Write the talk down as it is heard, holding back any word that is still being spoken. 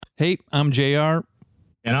Hey, I'm JR.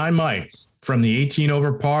 And I'm Mike from the 18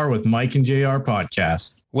 Over Par with Mike and JR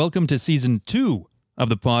podcast. Welcome to Season 2 of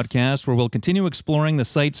the podcast, where we'll continue exploring the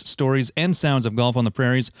sights, stories, and sounds of golf on the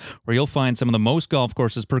prairies, where you'll find some of the most golf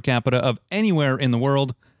courses per capita of anywhere in the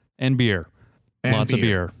world, and beer. Lots of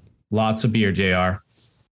beer. Lots of beer, JR.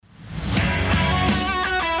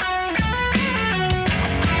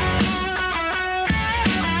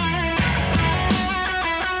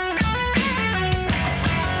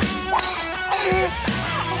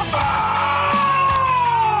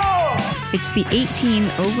 It's the 18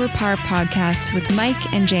 Over Par podcast with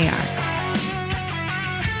Mike and JR.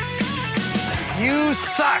 You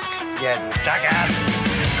suck, you jackass.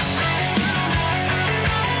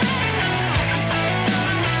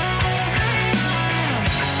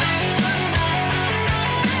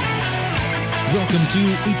 Welcome to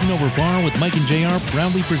 18 Over Par with Mike and JR,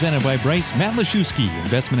 proudly presented by Bryce Matlashewski,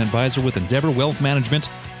 investment advisor with Endeavor Wealth Management,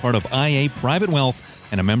 part of IA Private Wealth,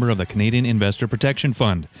 and a member of the Canadian Investor Protection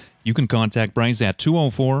Fund. You can contact Bryce at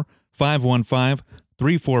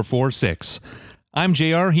 204-515-3446. I'm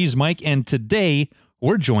JR, he's Mike, and today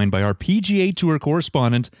we're joined by our PGA Tour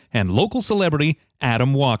correspondent and local celebrity,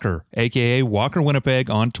 Adam Walker, a.k.a. Walker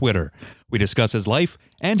Winnipeg on Twitter. We discuss his life,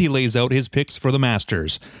 and he lays out his picks for the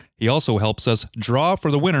Masters. He also helps us draw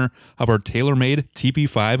for the winner of our tailor-made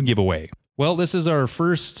TP5 giveaway. Well, this is our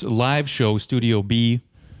first live show, Studio B.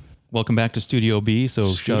 Welcome back to Studio B.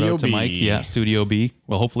 So shout out to Mike. Yeah, Studio B.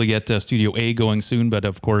 We'll hopefully get Studio A going soon. But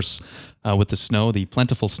of course, with the snow, the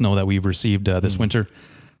plentiful snow that we've received this winter,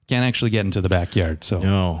 can't actually get into the backyard. So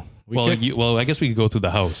no. Well, I guess we could go through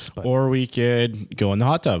the house. But or we could go in the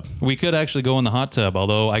hot tub. We could actually go in the hot tub,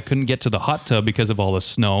 although I couldn't get to the hot tub because of all the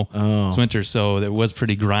snow this winter. So it was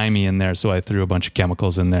pretty grimy in there. So I threw a bunch of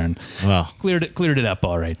chemicals in there and cleared it up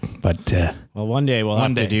all right. But well, one day we'll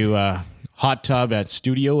have to do hot tub at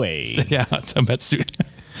Studio A. Yeah, hot tub at Studio.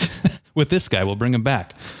 With this guy, we'll bring him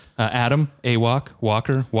back. Adam,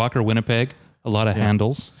 Walker Winnipeg. A lot of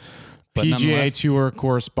handles. But PGA Tour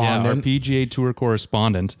correspondent. Yeah, our PGA Tour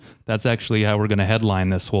correspondent. That's actually how we're going to headline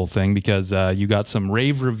this whole thing, because you got some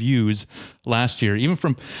rave reviews last year, even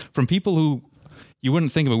from people who you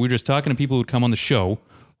wouldn't think of it. We were just talking to people who'd come on the show,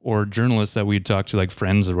 or journalists that we'd talk to, like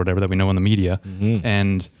friends or whatever that we know in the media,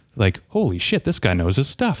 and like, holy shit, this guy knows his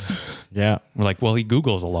stuff. Yeah. We're like, well, he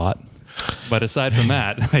Googles a lot. But aside from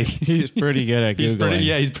that, like, he's pretty good at Googling.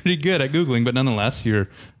 He's pretty good at Googling, but nonetheless, you're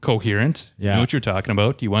coherent. Yeah. You know what you're talking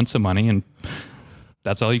about. You won some money, and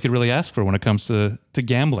that's all you could really ask for when it comes to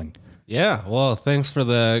gambling. Yeah, well, thanks for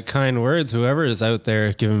the kind words. Whoever is out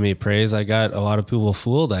there giving me praise, I got a lot of people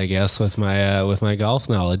fooled, I guess, with my golf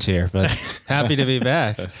knowledge here. But happy to be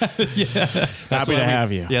back. Happy to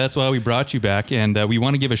have you. Yeah, that's why we brought you back, and we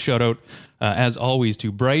want to give a shout out, as always,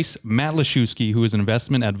 to Bryce Matlashewski, who is an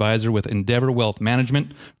investment advisor with Endeavor Wealth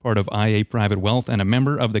Management, part of IA Private Wealth, and a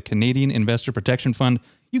member of the Canadian Investor Protection Fund.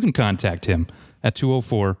 You can contact him at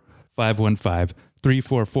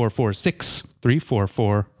 204-515-34446,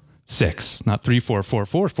 344-6, not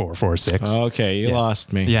 3444446. Okay, you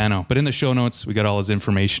lost me. Yeah, I know. But in the show notes, we got all his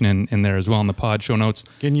information in there as well in the pod show notes.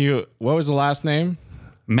 What was the last name?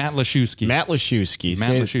 Matlashewski.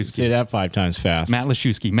 Say that 5 times fast.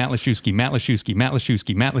 Matlashewski.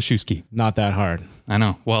 Not that hard. I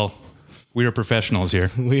know. Well, we are professionals here.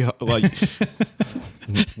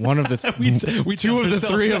 One of the two of the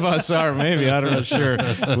three of us are, maybe. I don't know sure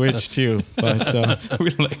which two, but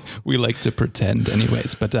we like to pretend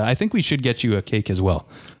anyways. But I think we should get you a cake as well.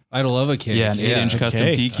 I'd love a cake. Yeah, an 8-inch custom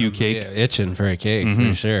DQ cake. Yeah, itching for a cake,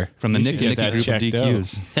 for sure. From the Nicky group of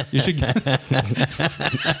DQs. You should get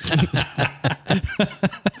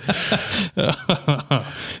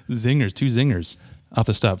zingers, 2 zingers off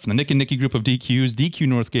the stop. From the Nicky group of DQs, DQ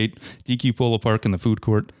Northgate, DQ Polo Park in the food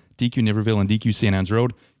court, DQ Niverville, and DQ St. Anne's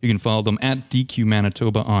Road. You can follow them at DQ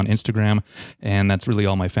Manitoba on Instagram. And that's really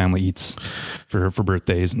all my family eats for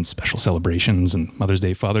birthdays and special celebrations and Mother's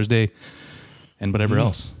Day, Father's Day, and whatever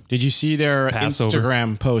else. Did you see their Passover.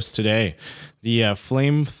 Instagram post today? The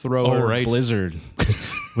flamethrower blizzard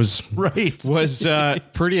was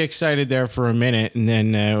pretty excited there for a minute, and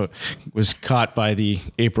then was caught by the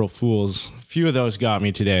April Fools. A few of those got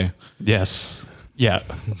me today. Yes. Yeah.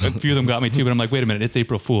 A few of them got me too, but I'm like, wait a minute, it's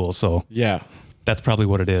April Fool's. So yeah, that's probably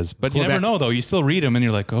what it is. But you never know, though. You still read them and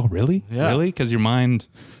you're like, oh, really? Yeah. Really? Because your mind...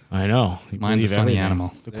 I know. Mine's a funny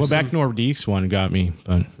animal. The Quebec Nordiques one got me,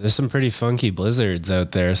 but there's some pretty funky blizzards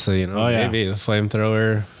out there. So, maybe the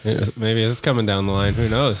flamethrower, maybe it's coming down the line. Who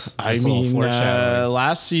knows? I mean,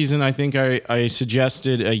 last season, I think I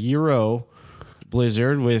suggested a Euro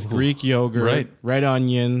blizzard with Greek yogurt, red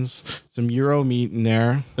onions, some Euro meat in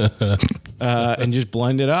there. and just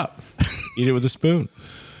blend it up. Eat it with a spoon.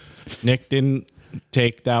 Nick didn't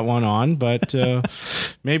take that one on, but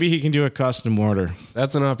maybe he can do a custom order.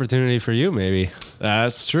 That's an opportunity for you, maybe.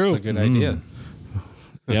 That's true. That's a good idea.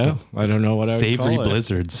 Yeah, I don't know what I would Savory call it.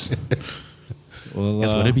 blizzards. Well,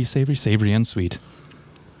 Guess would it be savory, and sweet?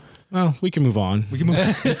 Well, we can move on. We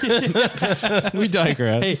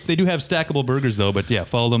digress. Hey, they do have stackable burgers though, but yeah,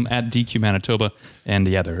 follow them at DQ Manitoba, and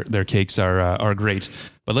yeah, their cakes are great.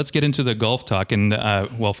 But let's get into the golf talk. And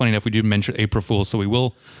well, funny enough, we did mention April Fool's, so we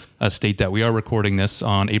will state that we are recording this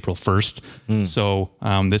on April 1st. So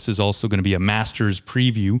this is also going to be a Masters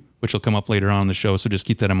preview, which will come up later on in the show. So just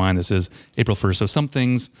keep that in mind. This is April 1st. So some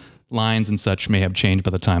things, lines and such, may have changed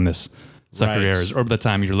by the time this sucker airs, or by the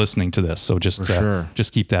time you're listening to this. So just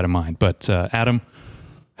just keep that in mind. But Adam,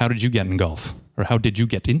 how did you get in golf, or how did you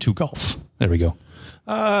get into golf? There we go.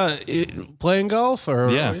 Playing golf,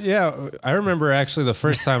 or yeah. I remember actually the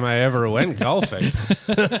first time I ever went golfing.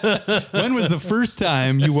 When was the first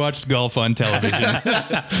time you watched golf on television?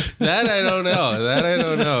 That I don't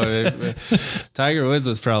know. Tiger Woods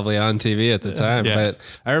was probably on TV at the time, but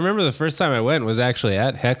I remember the first time I went was actually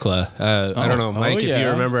at Hecla. I don't know, Mike, if you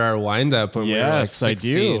remember our wind-up when we were like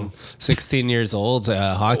 16 years old,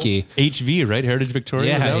 hockey. HV, right? Heritage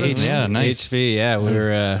Victoria? Yeah, nice. HV, yeah. We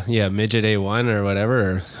were, midget A1 or whatever.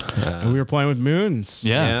 And we were playing with Moons.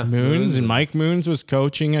 Yeah. Moons, and Mike Moons was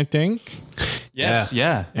coaching, I think. Yes,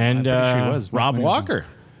 yeah. And I'm pretty sure he was. Rob Walker,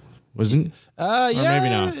 wasn't? Or maybe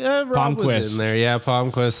not. Rob was in there. Yeah,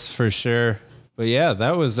 Palmquist for sure. But yeah,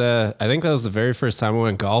 that was, I think that was the very first time I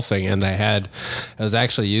went golfing, and I was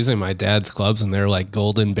actually using my dad's clubs, and they were like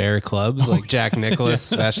Golden Bear clubs, like Jack Nicklaus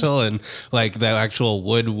special, and like the actual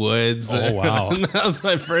woods. Oh, wow. And that was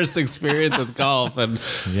my first experience with golf. And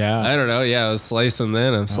I don't know. Yeah, I was slicing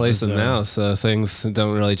then. I'm slicing now. So things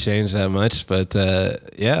don't really change that much. But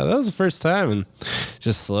yeah, that was the first time, and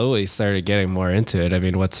just slowly started getting more into it. I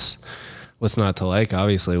mean, what's not to like?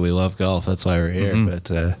 Obviously, we love golf. That's why we're here. But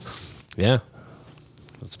yeah.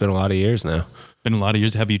 It's been a lot of years now. Been a lot of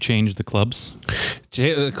years. Have you changed the clubs?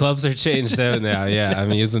 The clubs are changed out now. Yeah,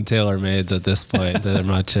 I'm using TaylorMades at this point. They're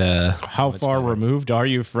much. How far removed are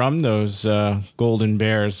you from those Golden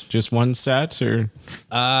Bears? Just one set, or?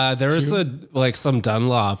 There was some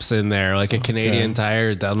Dunlops in there, like a Canadian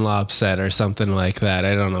Tire Dunlop set or something like that.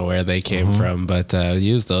 I don't know where they came from, but I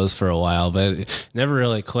used those for a while, but it never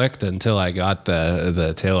really clicked until I got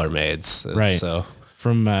the TaylorMades. Right. So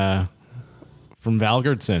from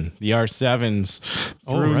Valgertson, the R7s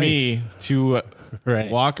through me to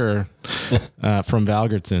Walker from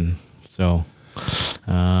Valgertson. So,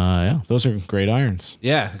 those are great irons.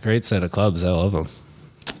 Yeah, great set of clubs. I love them.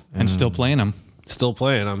 And still playing them. Still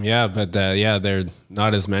playing them, yeah. But, they're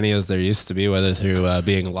not as many as there used to be, whether through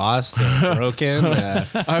being lost or broken. I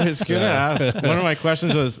was going to ask. One of my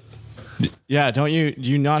questions was, do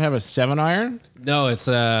you not have a 7-iron? No, it's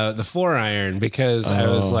the 4-iron because I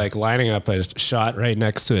was like lining up a shot right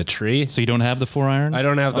next to a tree. So you don't have the 4-iron? I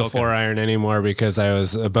don't have the 4-iron anymore because I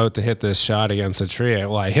was about to hit this shot against a tree.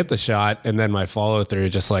 Well, I hit the shot and then my follow through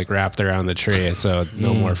just like wrapped around the tree. So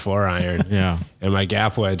no more 4-iron. Yeah. And my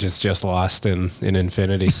gap wedge is just lost in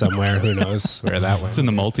infinity somewhere. Who knows where that went? It's in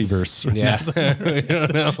the multiverse. Yeah. We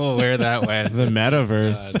don't know where that went. The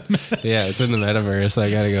metaverse. Yeah, it's in the metaverse. I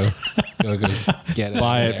got to go get it.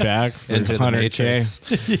 Buy it back for into 100K.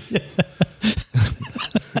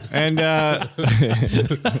 And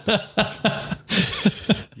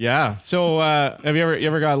so have you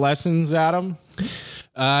ever got lessons, Adam?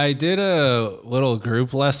 I did a little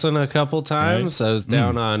group lesson a couple times. Right. I was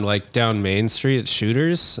down Main Street at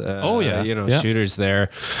Shooters. Shooters there.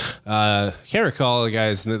 Can't recall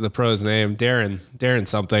the pro's name. Darren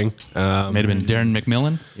something. May have been Darren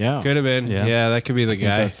McMillan. Yeah, could have been. Yeah, that could be the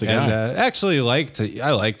guy. That's the guy. And actually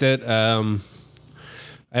I liked it.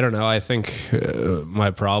 I don't know. I think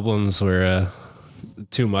my problems were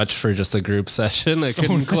too much for just a group session. I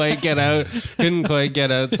couldn't quite get out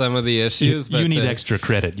some of the issues. You need extra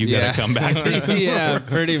credit. You got to come back. Yeah,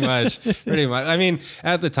 pretty much. I mean,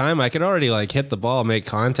 at the time I could already like hit the ball, make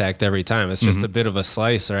contact every time. It's just a bit of a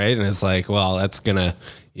slice, right? And it's like, well, that's gonna,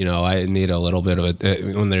 I need a little bit of it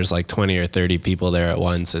when there's like 20 or 30 people there at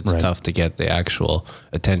once. It's tough to get the actual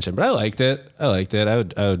attention, but I liked it. I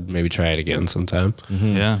would maybe try it again sometime.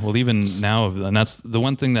 Mm-hmm. Yeah. Well, even now, and that's the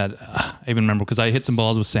one thing that I even remember because I hit some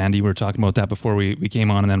balls with Sandy. We were talking about that before we came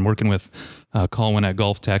on, and then working with Colwyn at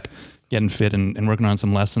Golf Tech, getting fit and working on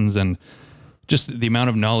some lessons, and just the amount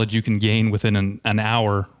of knowledge you can gain within an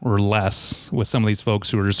hour or less with some of these folks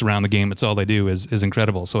who are just around the game. It's all they do is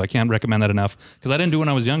incredible. So I can't recommend that enough because I didn't do it when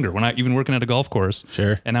I was younger, when I even working at a golf course.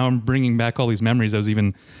 Sure. And now I'm bringing back all these memories. I was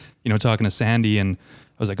even talking to Sandy, and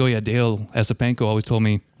I was like, oh yeah, Dale Esipenko always told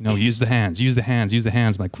me, use the hands.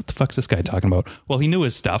 I'm like, what the fuck's this guy talking about? Well, he knew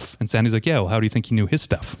his stuff. And Sandy's like, yeah, well, how do you think he knew his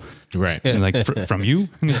stuff? Right. And like, from you?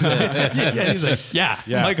 Yeah. He's like, yeah.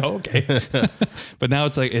 I'm like, oh, okay. But now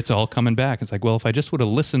it's like, it's all coming back. It's like, well, if I just would have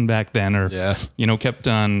listened back then, or, kept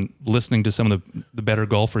on listening to some of the better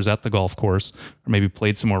golfers at the golf course, or maybe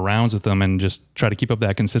played some more rounds with them and just try to keep up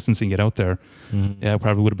that consistency and get out there. Yeah, it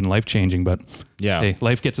probably would have been life-changing, but hey,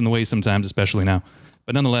 life gets in the way sometimes, especially now.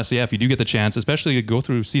 But nonetheless, yeah, if you do get the chance, especially go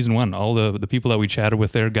through season 1, all the people that we chatted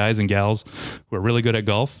with there, guys and gals who are really good at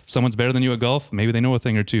golf. Someone's better than you at golf. Maybe they know a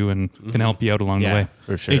thing or two and can help you out along the way.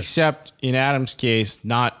 For sure. Except in Adam's case,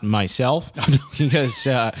 not myself, because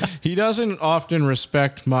he doesn't often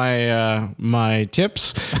respect my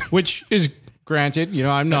tips, which is granted.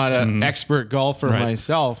 I'm not an expert golfer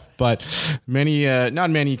myself, but not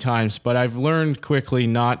many times, but I've learned quickly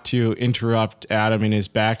not to interrupt Adam in his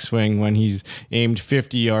backswing when he's aimed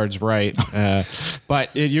 50 yards right.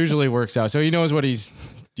 But it usually works out. So he knows what he's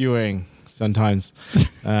doing sometimes.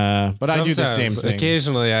 But I do the same thing.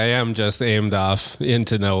 Occasionally I am just aimed off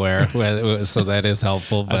into nowhere, so that is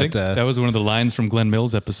helpful. But I think that was one of the lines from Glenn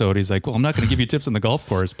Mills' episode. He's like, well, I'm not going to give you tips on the golf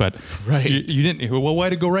course, but you didn't. Well,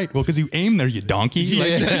 why'd it go right? Well, because you aim there, you donkey.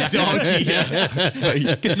 Donkey.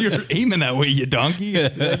 Because you're aiming that way, you donkey.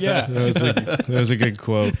 Yeah. That was a good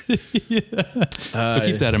quote. So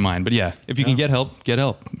keep that in mind. But yeah, if you can get help, get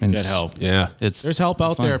help. And get help. Yeah. There's help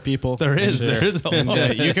out there, people. There is help.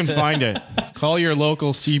 And, you can find it. Call your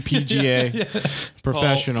local CPGA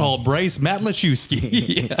professional. Call Bryce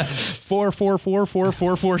Matlashewski.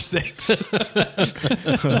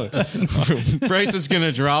 444-4446. Bryce is going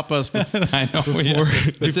to drop us. I know.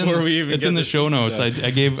 Before we even. It's in the show notes. I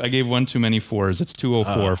gave one too many fours. It's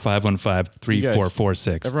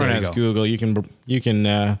 204-515-3446. Everyone has Google. You can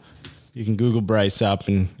Google Bryce up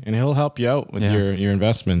and he'll help you out with your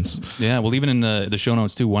investments. Yeah, well, even in the show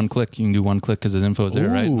notes too, one click. You can do one click because his info is there,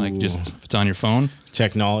 right? Like just if it's on your phone.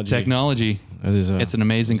 Technology. It's an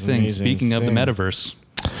amazing thing. Speaking of the metaverse.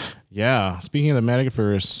 Yeah, speaking of the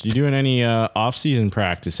metaverse, you doing any off-season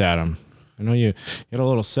practice, Adam? I know you got a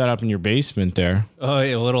little setup in your basement there. Oh,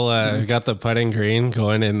 yeah, a little. Got the putting green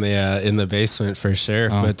going in the basement for sure.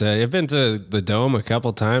 But I've been to the Dome a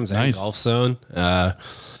couple times. Nice. Golf Zone.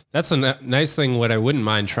 That's a nice thing. What I wouldn't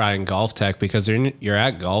mind trying Golf Tech, because you're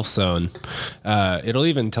at Golf Zone. It'll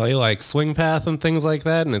even tell you like swing path and things like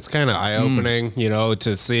that, and it's kind of eye opening,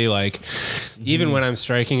 to see like even when I'm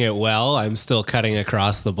striking it well, I'm still cutting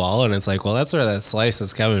across the ball, and it's like, well, that's where that slice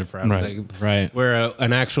is coming from. Right. Where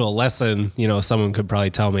an actual lesson, someone could probably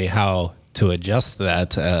tell me how to adjust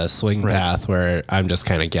that swing path, where I'm just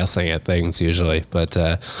kind of guessing at things usually. But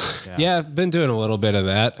yeah, I've been doing a little bit of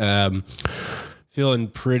that. Feeling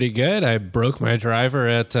pretty good. I broke my driver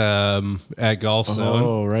at Golf Zone.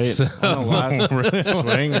 Oh, right. So, last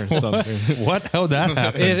swing or something. What? How'd that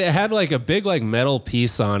happen? It had like a big like metal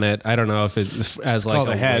piece on it. I don't know if it's as like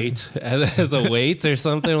a weight, as a weight or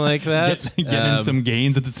something like that. Getting some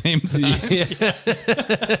gains at the same time.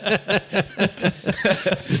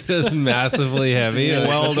 It's massively heavy.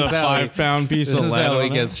 Weld a 5-pound piece of lead. This is how we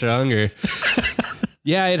get stronger.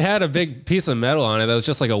 Yeah, it had a big piece of metal on it that was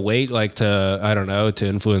just like a weight, like to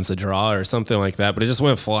influence a draw or something like that. But it just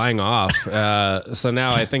went flying off. So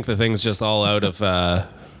now I think the thing's just all out of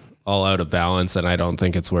balance, and I don't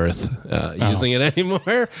think it's worth using it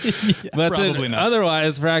anymore. But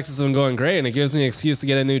otherwise, practice has been going great, and it gives me an excuse to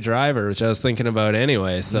get a new driver, which I was thinking about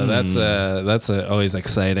anyway. So that's always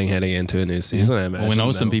exciting heading into a new season. I imagine. Well, we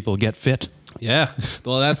know some people get fit. Yeah.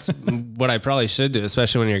 Well, that's what I probably should do,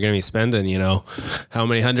 especially when you're going to be spending, how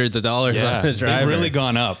many hundreds of dollars on a driver. They've really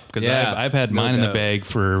gone up, because I've had mine in the bag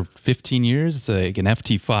for 15 years. It's like an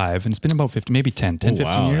FT5, and it's been about 15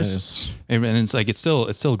 years. And it's like, it's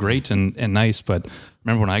still great and nice. But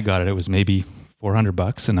remember when I got it, it was maybe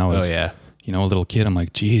 $400, and I was, a little kid. I'm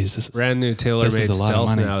like, geez, this is brand new TaylorMade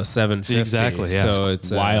Stealth now is $750. Exactly. Yeah. So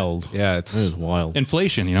it's wild. It is wild.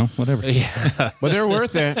 Inflation, whatever. Yeah. But they're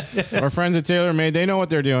worth it. Our friends at TaylorMade, they know what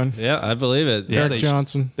they're doing. Yeah, I believe it. Yeah, Eric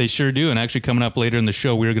Johnson. They sure do. And actually, coming up later in the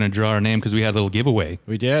show, we were going to draw our name because we had a little giveaway.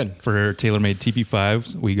 We did. For TaylorMade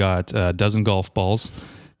TP5s. We got a dozen golf balls,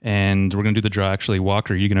 and we're going to do the draw. Actually,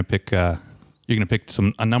 Walker, you're going to pick a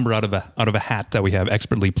number out of a hat that we have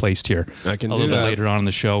expertly placed here. I can a do little that bit later on in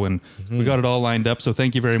the show, and we got it all lined up. So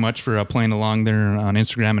thank you very much for playing along there on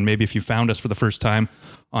Instagram. And maybe if you found us for the first time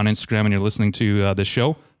on Instagram and you're listening to this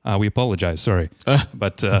show, we apologize. Sorry,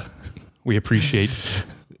 but we appreciate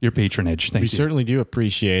your patronage. Thank you. We certainly do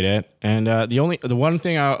appreciate it. And the other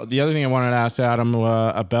thing I wanted to ask Adam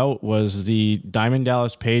about was the Diamond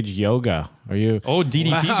Dallas Page yoga. Are you? Oh, DDP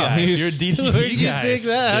guy. You're a DDP Where'd you guy. dig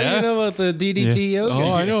that? How do you know about the DDP yoga?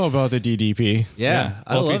 Oh, I know about the DDP. Yeah,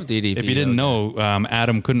 I love DDP. If you didn't know,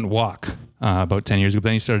 Adam couldn't walk about 10 years ago.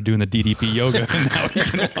 Then he started doing the DDP yoga. And now he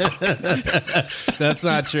can walk. That's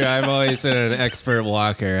not true. I've always been an expert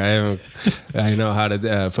walker. I know how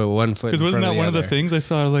to put one foot in front Wasn't that of the one other. of the things I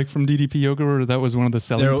saw like from DDP yoga, or that was one of the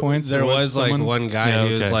selling points? There was like one guy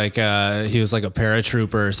who was like he was like a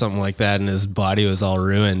paratrooper or something like that, and his body was all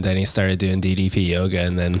ruined. Then he started doing DDP yoga,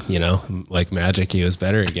 and then like magic, he was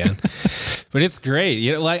better again. But it's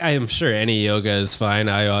great. Like I am sure any yoga is fine.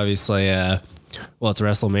 I obviously. Well, it's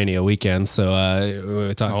WrestleMania weekend, so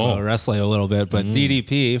we talked about wrestling a little bit. But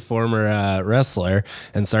DDP, former wrestler,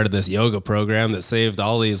 and started this yoga program that saved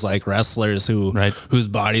all these like wrestlers whose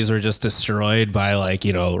bodies were just destroyed by like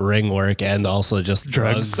ring work and also just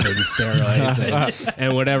drugs and steroids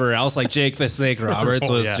and whatever else. Like Jake the Snake Roberts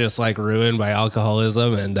was just like ruined by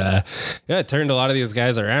alcoholism, and it turned a lot of these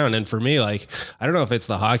guys around. And for me, like I don't know if it's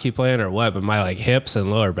the hockey playing or what, but my like hips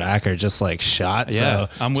and lower back are just like shot. Yeah,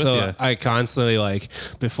 so I'm with you. I constantly like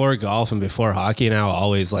before golf and before hockey now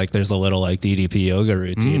always like there's a little like DDP yoga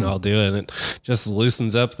routine I'll do, and it just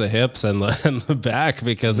loosens up the hips and the back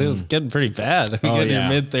because it was getting pretty bad. You get in your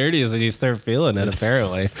mid-30s and you start feeling it.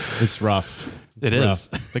 Apparently it's rough. It is.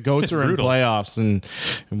 The Goats are in playoffs, and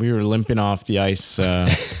we were limping off the ice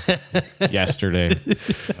yesterday.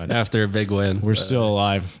 But after a big win. We're still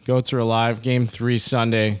alive. Goats are alive. Game 3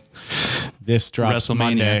 Sunday. This drops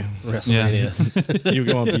Monday. WrestleMania. You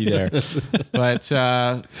won't be there. But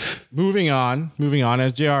moving on,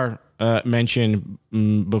 as JR mentioned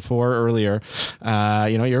before earlier,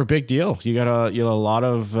 you're a big deal. You got a lot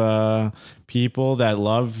of people that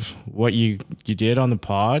love what you did on the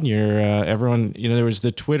pod. You're everyone. There was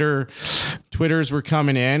the Twitters were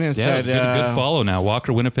coming in and said, it was a good follow now.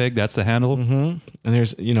 Walker Winnipeg, that's the handle. Mm-hmm. And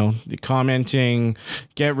there's the commenting,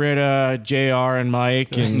 get rid of JR and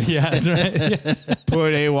Mike, and that's right.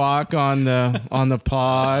 put a walk on the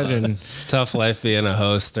pod. And it's a tough life being a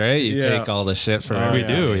host, right? You take all the shit from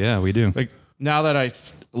everybody. We do. Like now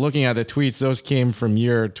that looking at the tweets, those came from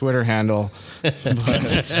your Twitter handle.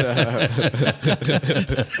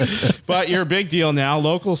 But you're a big deal now,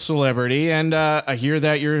 local celebrity, and I hear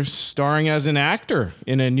that you're starring as an actor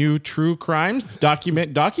in a new true crime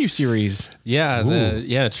docuseries.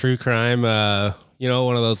 Yeah, true crime.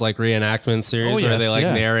 One of those like reenactment series where they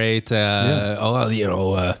narrate,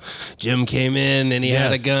 Jim came in and he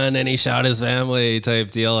had a gun and he shot his family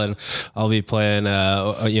type deal. And I'll be playing,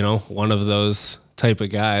 one of those type of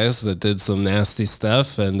guys that did some nasty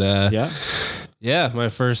stuff. And my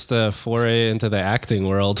first foray into the acting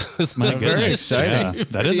world. Very exciting. Yeah,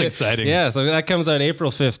 that is exciting. Yeah, so that comes out April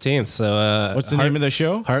 15th. So what's the name of the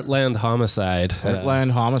show? Heartland Homicide. Heartland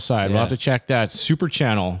Homicide. We'll have to check that. Super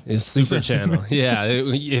Channel. It's Super Channel. Yeah,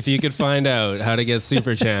 if you could find out how to get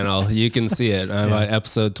Super Channel, you can see it on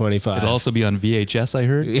episode 25. It'll also be on VHS, I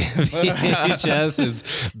heard. VHS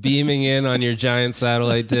is beaming in on your giant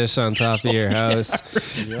satellite dish on top of your house.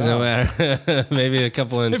 No matter, maybe a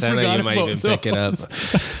couple antenna, you might even pick it up.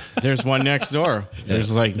 There's one next door.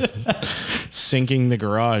 There's like sinking the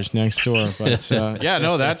garage next door. But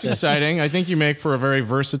that's exciting. I think you make for a very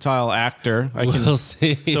versatile actor. We'll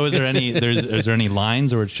see. So is there any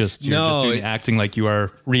lines, or it's just you're just doing acting like you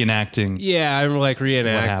are reenacting? Yeah, I'm like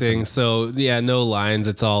reenacting. So no lines.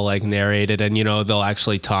 It's all like narrated, and they'll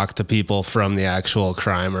actually talk to people from the actual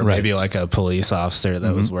crime, or maybe like a police officer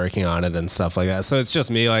that was working on it and stuff like that. So it's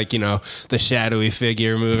just me, like the shadowy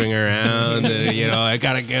figure moving around, and I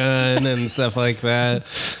got a gun and stuff like that.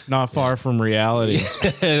 Not far from reality.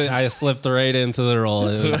 I slipped right into the role.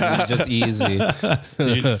 It was just easy.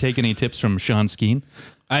 Did you take any tips from Sean Skeen?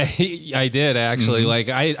 I did actually. Like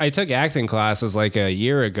I took acting classes like a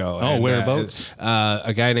year ago. Oh, whereabouts?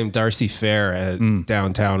 A guy named Darcy Fair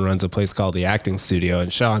downtown runs a place called the Acting Studio,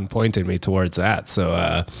 and Sean pointed me towards that.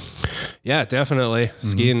 So definitely.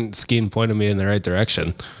 Skeen pointed me in the right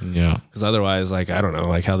direction. Yeah. Because otherwise, like, I don't know,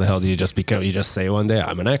 like how the hell do you just say one day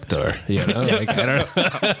I'm an actor? Like I don't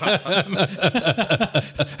know.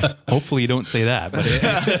 Hopefully you don't say that, but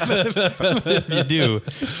if you do,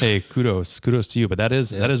 hey, kudos to you. But that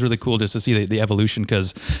is really cool just to see the evolution,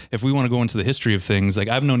 because if we want to go into the history of things, like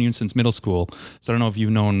I've known you since middle school, so I don't know if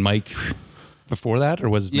you've known Mike before that, or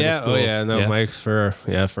was middle school? Oh yeah, no, Mike's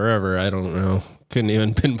forever. I don't know. Couldn't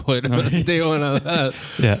even pinpoint day one on that.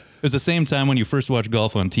 Yeah, it was the same time when you first watched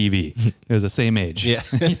golf on TV. It was the same age. Yeah,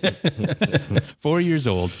 4 years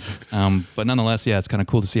old. But nonetheless, yeah, it's kind of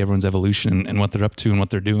cool to see everyone's evolution and what they're up to and what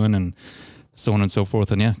they're doing and so on and so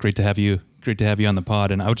forth. And yeah, great to have you on the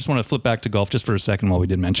pod. And I just want to flip back to golf just for a second while we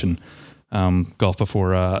did mention golf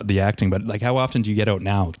before the acting. But like, how often do you get out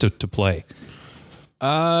now to play?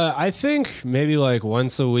 I think maybe like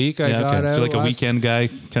once a week I got out. So like a weekend guy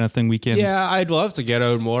kind of thing, weekend? Yeah, I'd love to get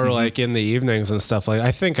out more like in the evenings and stuff. Like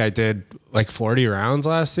I think I did like 40 rounds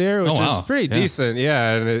last year, which is pretty decent.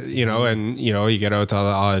 Yeah. And and you get out to the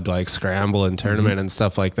odd like scramble and tournament and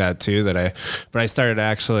stuff like that too but I started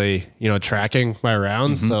actually, tracking my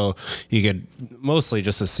rounds. So you could mostly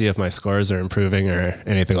just to see if my scores are improving or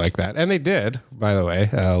anything like that. And they did, by the way,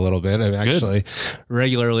 a little bit. I'm actually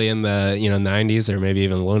regularly in the, 90s or maybe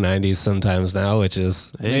even low 90s sometimes now, which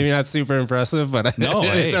is maybe not super impressive, but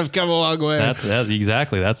I've come a long way. That's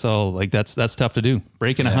exactly. That's all like, that's tough to do.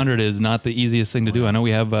 Breaking 100 is not the easiest thing to do. I know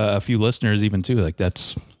we have a few listeners even too. Like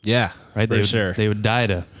that's right. They would die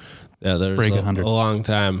to break 100. A long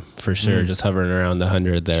time for sure. Just hovering around the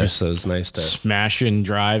 100 there. So it's nice to smashing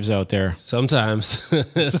drives out there. Sometimes.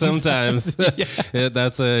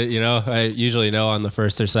 That's I usually know on the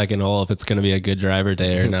first or second hole if it's going to be a good driver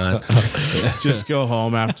day or not. Just go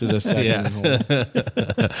home after the second hole.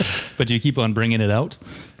 But do you keep on bringing it out?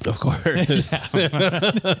 Of course.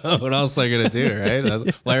 What else are I going to do, right?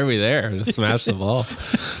 Why are we there? Just smash the ball.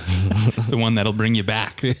 It's the one that'll bring you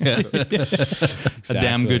back. A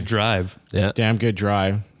damn good drive. Yeah. Damn good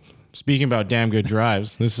drive. Speaking about damn good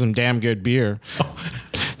drives, this is some damn good beer.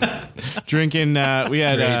 Drinking, we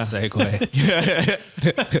had great segue.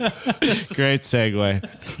 Great segue.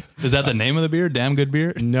 Is that the name of the beer? Damn good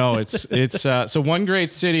beer? No, it's so One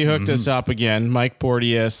Great City hooked us up again. Mike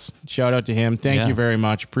Porteous, shout out to him. Thank you very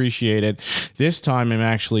much. Appreciate it. This time I'm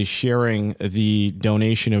actually sharing the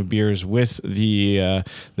donation of beers with the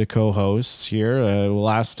co-hosts here.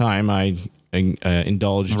 Last time I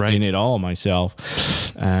indulged in it all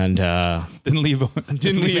myself and didn't leave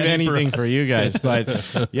anything for you guys.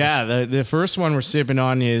 But yeah, the first one we're sipping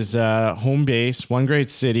on is Home Base, One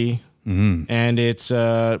Great City. And it's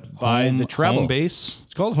by the Treble. Home Base?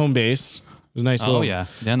 It's called Home Base. There's a nice little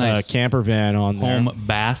nice. Camper van on there. Home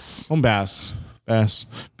Bass. Bass.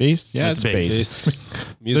 Bass? Yeah, it's bass.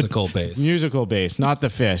 Musical bass. Musical bass, not the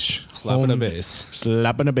fish. Slapping a bass.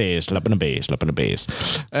 Slapping a bass.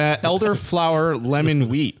 Elderflower lemon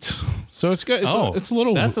wheat. So it's good. It's a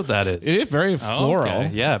little. That's what that is. It is very floral. Okay.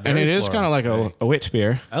 Yeah, and it is kind of like a wit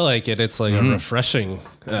beer. I like it. It's like a refreshing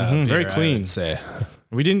beer, very clean. I would say.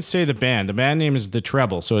 We didn't say the band. The band name is The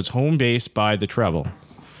Treble, so it's Home Base by The Treble.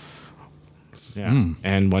 Yeah,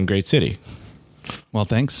 and One Great City. Well,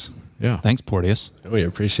 thanks. Yeah, thanks, Porteous. We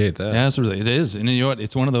appreciate that. Yeah, it is, and you know what?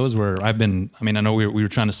 It's one of those where I know we were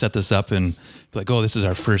trying to set this up and be like, oh, this is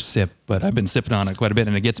our first sip, but I've been sipping on it quite a bit,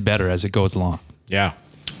 and it gets better as it goes along. Yeah.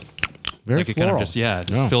 Very like floral. It kind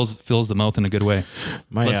of just fills the mouth in a good way.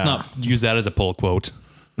 Let's not use that as a pull quote.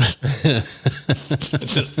 I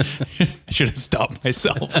should have stopped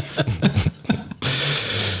myself.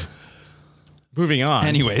 Moving on.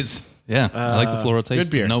 Anyways, I like the floral taste.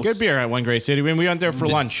 Good beer. Notes. Good beer at One Great City. We went there for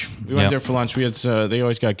lunch. We had they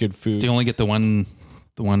always got good food. Do you only get the one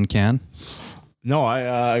can? No,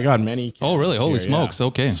 I got many cans. Oh, really? Holy here, smokes. yeah.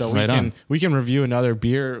 Okay. So on. We can review another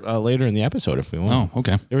beer later in the episode if we want. Oh,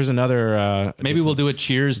 okay. There was another... maybe we'll do a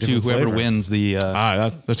cheers to whoever wins the...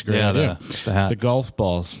 that's a great idea. The hat. The golf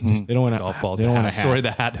balls. They don't want golf balls. They don't want a hat. Sorry, the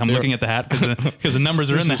hat. I'm looking at the hat because the numbers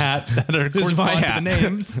are in the hat that are correspond to the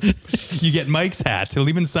names. You get Mike's hat. He'll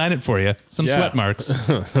even sign it for you. Some sweat marks.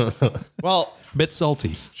 Well... Bit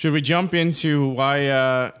salty. Should we jump into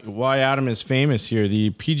why Adam is famous here?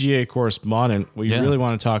 The PGA correspondent. We really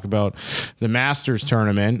want to talk about the Masters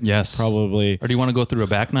tournament. Yes, probably. Or do you want to go through a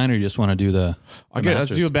back nine, or you just want to do the?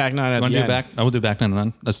 Let's do a back nine. I will do back nine and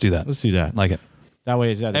then. Let's do that. Let's do that. Like it. That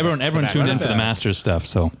way, is that everyone tuned in for the Masters stuff?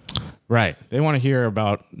 So. Right. They want to hear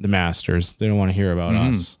about the Masters. They don't want to hear about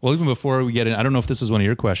us. Well, even before we get in, I don't know if this is one of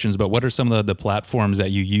your questions, but what are some of the platforms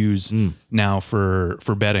that you use now for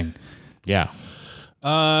betting? Yeah. Do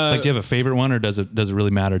you have a favorite one, or does it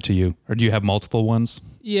really matter to you, or do you have multiple ones?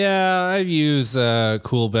 Yeah, I use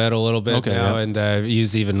CoolBet a little bit now, and I've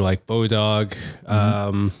used even like Bodog.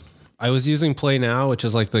 I was using Play Now, which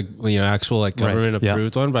is like the actual like government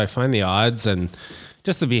approved one, but I find the odds and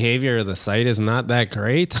just the behavior of the site is not that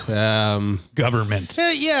great. Government.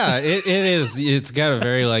 Yeah, it is. It's got a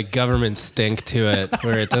very like government stink to it,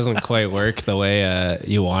 where it doesn't quite work the way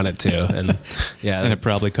you want it to, and yeah, And it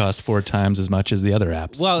probably costs 4 times as much as the other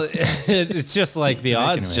apps. well, it's just like the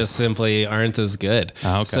odds just simply aren't as good.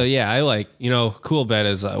 Okay. So yeah, I like Cool Bet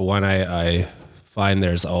is one I find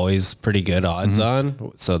there's always pretty good odds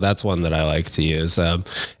on. So that's one that I like to use. And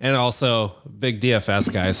also big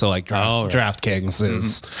DFS guy. So like DraftKings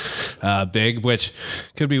is big, which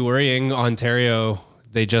could be worrying. Ontario,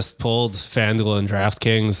 they just pulled FanDuel and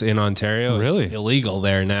DraftKings in Ontario. Really? It's illegal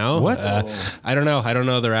there now. What? I don't know. I don't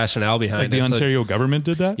know the rationale behind the it. Ontario government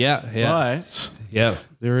did that? Yeah. But Yeah.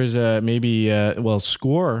 there is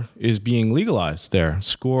Score is being legalized there.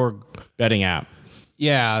 Score betting app.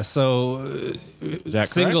 Yeah, so Is that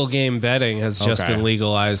single game betting has just been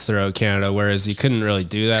legalized throughout Canada, whereas you couldn't really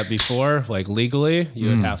do that before. Like legally, you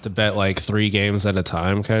would have to bet like 3 games at a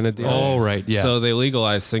time kind of deal. Oh, right, yeah. So they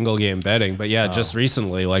legalized single game betting. But yeah, just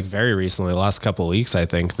recently, like very recently, last couple of weeks, I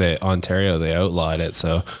think that Ontario, they outlawed it.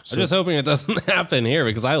 So I'm just hoping it doesn't happen here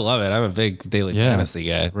because I love it. I'm a big daily fantasy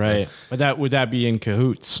guy. Right. But would that be in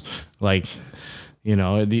cahoots? Like, they're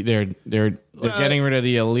getting rid of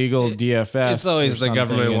the illegal DFS. It's always the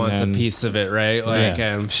government wants a piece of it, right? Like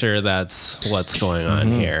I'm sure that's what's going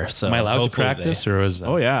on here. So Am I allowed to practice, or is?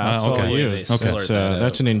 Oh yeah, that's all okay. you. They sort that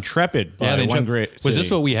That's an Intrepid. Yeah, By one great. Was this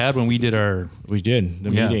city. what we had when we did our? we did?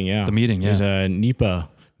 The meeting, yeah. the meeting, yeah. There's a NEPA,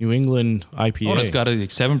 New England IPA. Oh, it's got a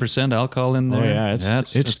 7% alcohol in there. Oh yeah, it's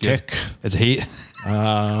that's good. thick. It's heat.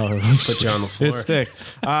 put you on the floor. It's thick.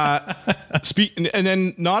 And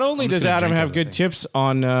then not only does gonna Adam drink have out of good tips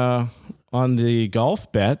on the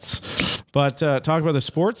golf bets, but talk about the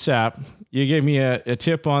sports app. You gave me a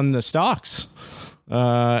tip on the stocks.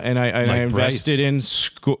 And I invested in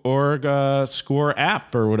Score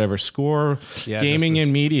app or whatever, Score Gaming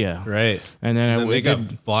and Media. Right. And then they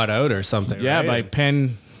got bought out or something. Yeah, right? by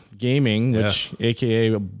Penn Gaming, which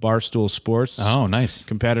AKA Barstool Sports. Oh, nice.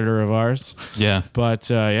 Competitor of ours. Yeah. But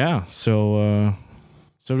so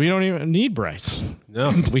we don't even need Bryce.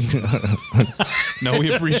 No. No,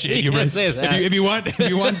 we appreciate you. can't Bryce. say that. If you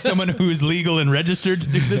want someone who's legal and registered to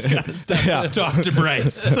do this kind of stuff, talk to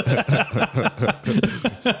Bryce.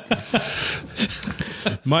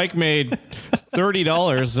 Mike made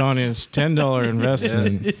 $30 on his $10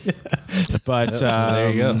 investment. But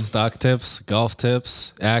there you go. Stock tips, golf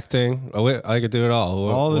tips, acting. Oh, wait, I could do it all.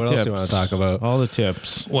 all the what tips. else you want to talk about? All the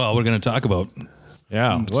tips. Well, we're going to talk about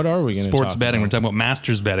Yeah. What are we going to sports talk betting. about? We're talking about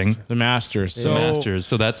Masters betting. The Masters. The Masters.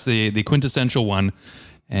 So that's the quintessential one.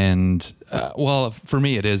 And well, for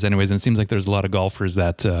me it is anyways. And it seems like there's a lot of golfers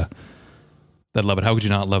that love it. How could you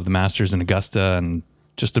not love the Masters in Augusta and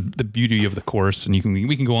just the beauty of the course? And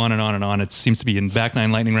we can go on and on and on. It seems to be in back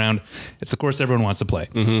nine lightning round. It's the course everyone wants to play,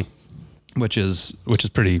 which is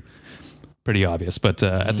pretty obvious. But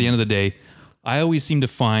at the end of the day, I always seem to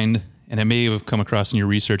find, and it may have come across in your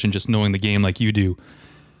research and just knowing the game like you do,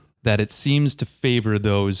 that it seems to favor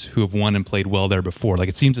those who have won and played well there before. Like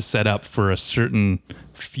it seems to set up for a certain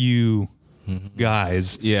few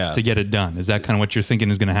guys to get it done. Is that kind of what you're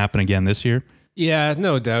thinking is going to happen again this year? Yeah,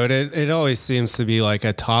 no doubt. It always seems to be like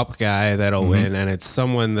a top guy that'll win, and it's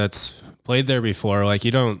someone that's played there before. Like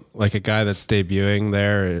you don't like a guy that's debuting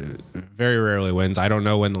there. Very rarely wins. I don't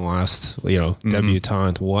know when the last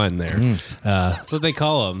debutante won there. That's what they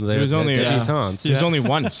call them. It was only debutantes. It was only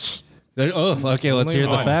once. Okay. Let's hear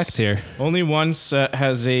the fact here. Only once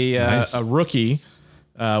has a rookie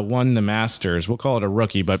won the Masters. We'll call it a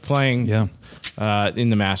rookie, but playing in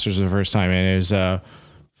the Masters for the first time, and it was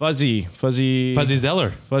Fuzzy Zeller.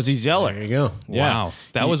 Fuzzy Zeller. There you go. Yeah. Wow.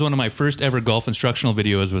 That was one of my first ever golf instructional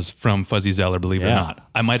videos was from Fuzzy Zeller, believe it or not.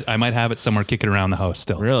 I might have it somewhere kicking around the house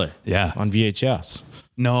still. Really? Yeah. On VHS.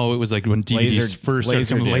 No, it was like when DVDs first started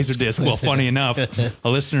coming, Laserdisc. Well, funny enough, a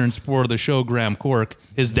listener and support of the show, Graham Cork,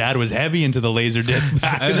 his dad was heavy into the Laserdisc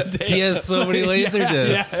back in the day. He has so many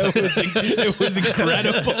Laserdiscs. Yeah, it was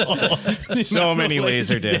incredible. So many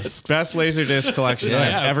Laserdiscs. Best Laserdisc collection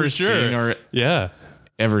I've ever seen or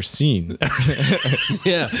ever seen.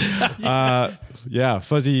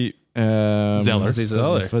 Fuzzy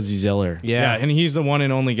Zeller. Fuzzy Zeller. Yeah, and he's the one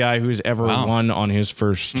and only guy who's ever won on his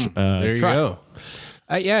first there you go.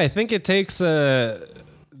 I think it takes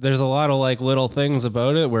there's a lot of like little things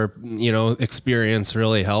about it where experience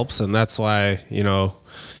really helps, and that's why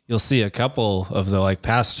you'll see a couple of the like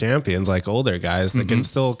past champions, like older guys that can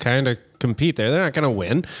still kind of compete there. They're not going to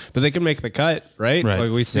win, but they can make the cut, right?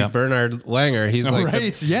 Like we see Bernard Langer. He's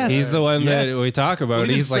he's the one that we talk about.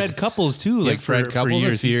 He's Fred like Couples too. Like Fred Couples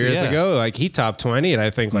a few years ago. Like he topped 20, and I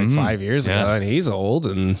think like 5 years ago, and he's old.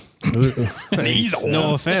 And he's old.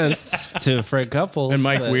 No offense to Fred Couples and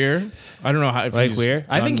Mike Weir. I don't know how Mike Weir.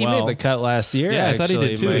 I think he made the cut last year. Yeah, I thought he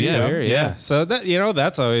did too. Yeah. So that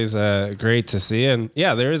that's always great to see, and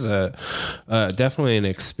there is definitely an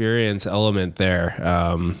experience element there.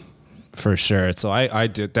 For sure. So I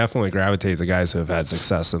definitely gravitate to guys who have had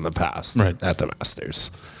success in the past at the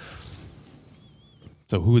Masters.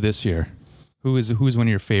 So who this year? Who's one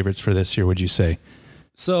of your favorites for this year, would you say?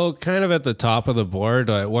 So kind of at the top of the board,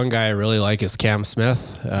 one guy I really like is Cam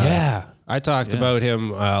Smith. I talked about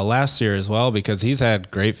him last year as well because he's had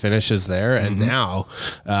great finishes there, and now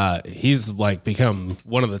he's like become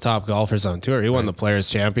one of the top golfers on tour. He won the Players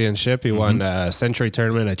Championship. He won Century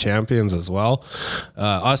Tournament of Champions as well.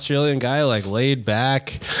 Australian guy, like laid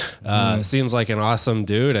back, seems like an awesome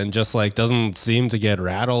dude, and just like doesn't seem to get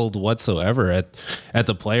rattled whatsoever at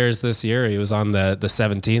the Players this year. He was on the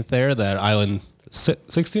 17th there, that island.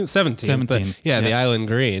 16th, 17th. The Island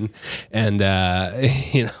Green. And,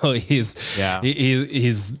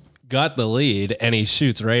 he's got the lead and he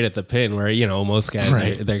shoots right at the pin where, most guys,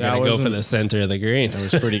 they're going to go for the center of the green.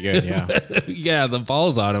 That was pretty good. Yeah. The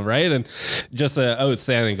ball's on him. Right. And just an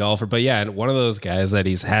outstanding golfer. But and one of those guys that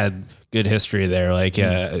he's had good history there. Like,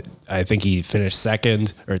 I think he finished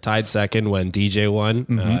second or tied second when DJ won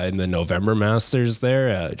in the November Masters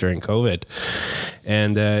there during COVID.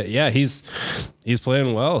 And he's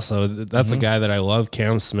playing well. So that's a guy that I love,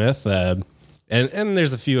 Cam Smith. And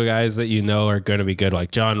there's a few guys that are going to be good,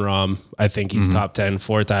 like John Rahm. I think he's top 10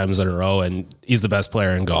 4 times in a row, and he's the best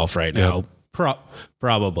player in golf right now.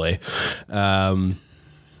 Probably.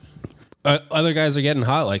 Other guys are getting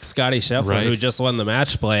hot, like Scotty Scheffler, who just won the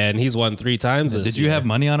match play, and he's won 3 times this year. Did you have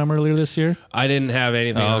money on him earlier this year? I didn't have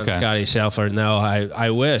anything on Scotty Scheffler. No,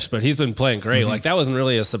 I wish, but he's been playing great. Like, that wasn't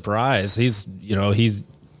really a surprise.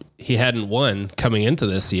 He hadn't won coming into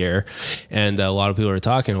this year, and a lot of people were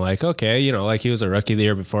talking like, okay, like he was a rookie the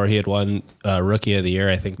year before. He had won Rookie of the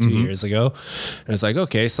Year, I think 2 years ago, and it's like,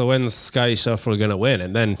 okay, so when's Scotty Scheffler gonna win?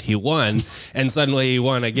 And then he won, and suddenly he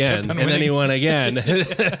won again, and then he won again.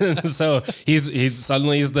 So he's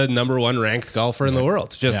suddenly the number 1 ranked golfer in the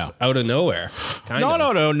world, just out of nowhere.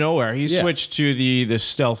 Nowhere. He switched to the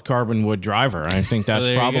stealth carbon wood driver. I think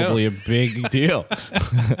that's probably a big deal.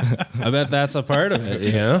 I bet that's a part of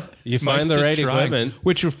it. You find the right equipment.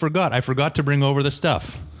 Which I forgot to bring over the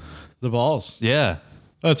stuff. The balls. Yeah.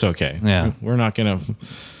 That's okay. Yeah. We're not going to...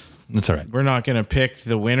 That's all right. We're not going to pick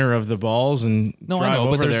the winner of the balls and drive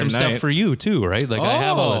over but there's there some stuff for you too, right? Like I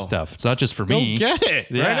have all this stuff. It's not just for me. Go get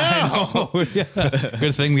it right now.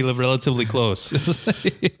 Good thing we live relatively close.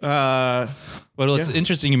 Well, it's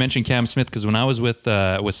interesting you mentioned Cam Smith because when I was with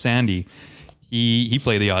Sandy, he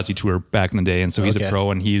played the Aussie Tour back in the day, and so he's a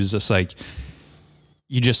pro, and he was just like...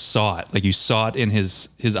 You just saw it. Like you saw it in his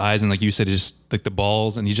eyes, and like you said, just like the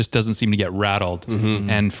balls, and he just doesn't seem to get rattled.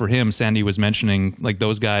 And for him, Sandy was mentioning like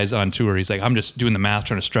those guys on tour. He's like, I'm just doing the math,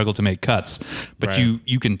 trying to struggle to make cuts. But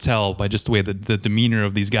you can tell by just the way the demeanor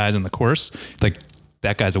of these guys on the course, like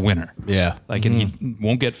that guy's a winner. Yeah. Like, and he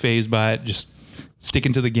won't get fazed by it. Just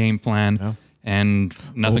sticking to the game plan, and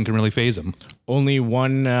nothing can really faze him. Only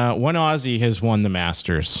one Aussie has won the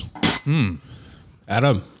Masters.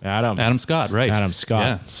 Adam Scott, right? Adam Scott.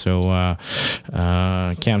 Yeah. So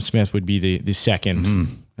Cam Smith would be the second,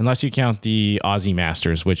 unless you count the Aussie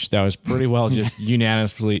Masters, which that was pretty well just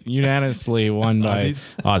unanimously won by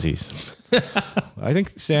Aussies. I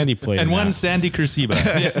think Sandy played, and one Sandy Kursiba.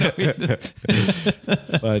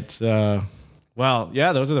 But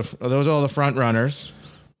those are all the front runners.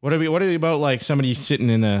 What about like somebody sitting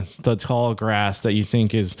in the tall grass that you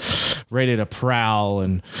think is ready to prowl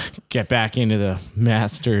and get back into the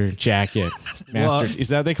master jacket? Is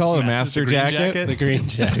that what they call it? A master jacket? The green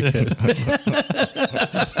jacket.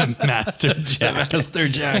 Master jacket. Master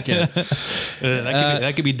jacket.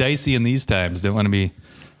 That could be dicey in these times. Don't want to be.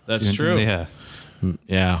 That's true. Yeah.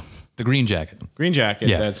 The green jacket. Green jacket.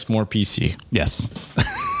 Yeah. That's more PC. Yes.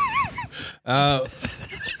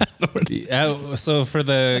 So for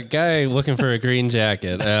the guy looking for a green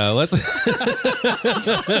jacket, let's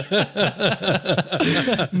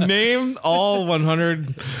name all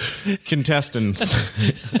 100 contestants.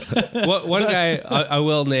 One guy I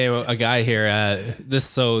will name a guy here.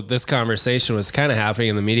 This conversation was kind of happening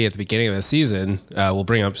in the media at the beginning of the season. We'll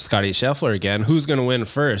bring up Scotty Scheffler again. Who's going to win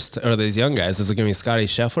first? Or these young guys? Is it going to be Scotty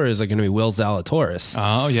Scheffler? Or is it going to be Will Zalatoris?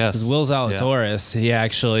 Oh yes, Will Zalatoris. He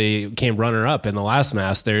actually came runner-up in the last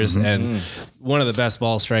Masters. Masters and one of the best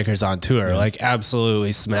ball strikers on tour. Like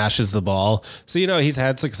absolutely smashes the ball. So he's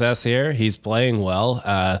had success here. He's playing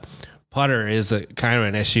well. Putter is a kind of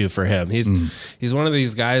an issue for him. He's one of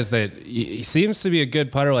these guys that he seems to be a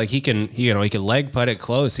good putter. Like he can leg putt it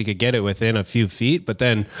close. He could get it within a few feet, but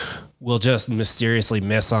then will just mysteriously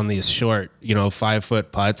miss on these short,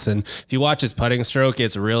 5-foot putts. And if you watch his putting stroke,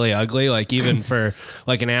 it's really ugly. Like even for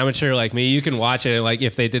like an amateur like me, you can watch it. And like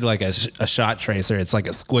if they did like a shot tracer, it's like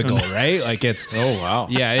a squiggle, right? Like it's, oh, wow.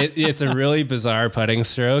 Yeah. It's a really bizarre putting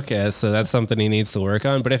stroke. So that's something he needs to work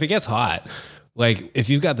on. But if it gets hot, like if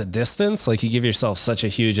you've got the distance, like you give yourself such a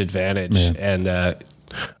huge advantage. And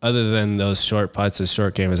other than those short putts, his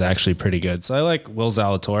short game is actually pretty good. So I like Will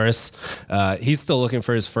Zalatoris. He's still looking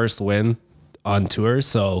for his first win on tour.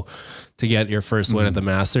 So to get your first win at the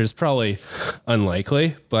Masters, probably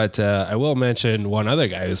unlikely. But I will mention one other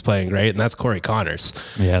guy who's playing great, and that's Corey Connors.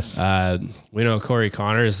 Yes. We know Corey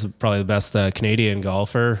Connors is probably the best Canadian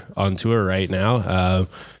golfer on tour right now.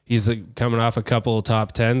 He's coming off a couple of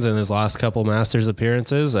top 10s in his last couple Masters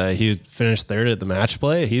appearances. He finished third at the match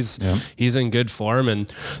play. He's in good form,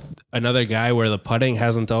 and another guy where the putting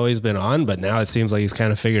hasn't always been on, but now it seems like he's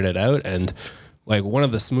kind of figured it out. And like one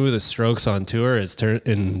of the smoothest strokes on tour is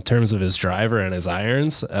in terms of his driver and his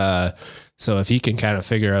irons. So if he can kind of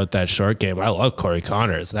figure out that short game, I love Corey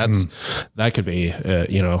Connors. That could be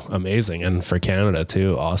amazing, and for Canada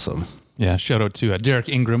too, awesome. Yeah, shout out to Derek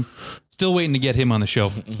Ingram. Still waiting to get him on the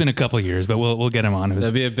show. It's been a couple of years, but we'll get him on.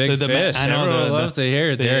 That'd be a big fish. I know. Everyone would love to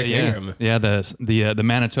hear Derek Ingram. Yeah, the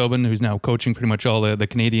Manitoban who's now coaching pretty much all the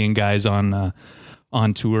Canadian guys on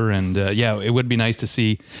tour, and it would be nice to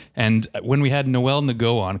see. And when we had Noel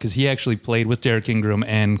Nago on, because he actually played with Derek Ingram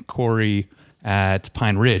and Corey at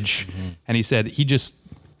Pine Ridge, and he said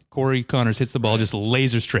Corey Connors hits the ball just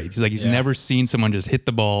laser straight. He's like he's never seen someone just hit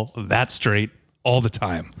the ball that straight all the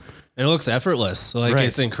time. And it looks effortless. Like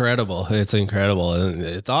It's incredible. It's incredible. And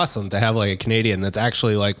it's awesome to have like a Canadian that's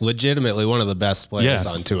actually like legitimately one of the best players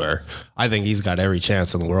on tour. I think he's got every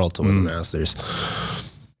chance in the world to win the Masters.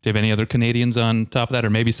 Do you have any other Canadians on top of that, or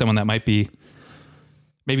maybe someone that might be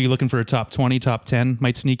maybe looking for a top 20, top 10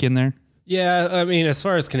 might sneak in there? Yeah, I mean, as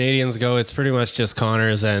far as Canadians go, it's pretty much just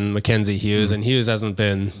Connors and Mackenzie Hughes. And Hughes hasn't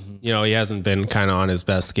been, he hasn't been kind of on his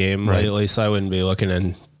best game lately, so I wouldn't be looking at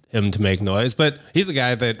him to make noise. But he's a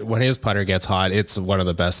guy that when his putter gets hot, it's one of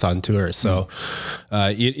the best on tour. So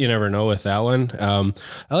you never know with that one.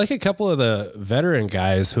 I like a couple of the veteran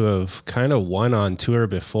guys who have kind of won on tour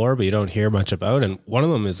before, but you don't hear much about. And one of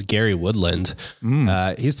them is Gary Woodland.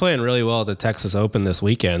 He's playing really well at the Texas Open this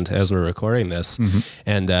weekend as we're recording this.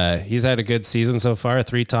 And he's had a good season so far,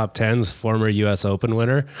 3 top 10s, former US Open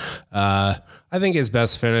winner. I think his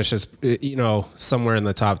best finish is, somewhere in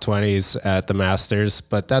the top 20s at the Masters,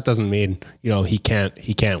 but that doesn't mean, he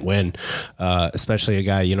can't win. Especially a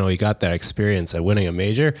guy, he got that experience at winning a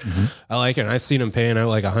major. I like it. I've seen him paying out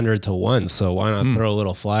like 100-1. So why not throw a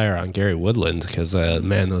little flyer on Gary Woodland? Because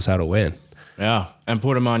man knows how to win. Yeah, and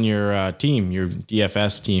put him on your team, your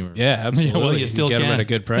DFS team. Yeah, absolutely. Well, you still get him at a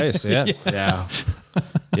good price. Yeah.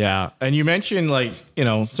 Yeah. And you mentioned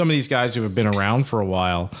some of these guys who have been around for a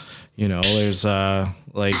while. There's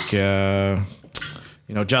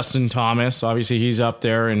Justin Thomas. Obviously, he's up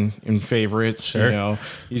there in favorites. Sure.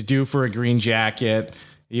 He's due for a green jacket.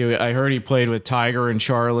 I heard he played with Tiger and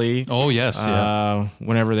Charlie. Oh, yes.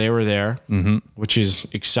 Whenever they were there, which is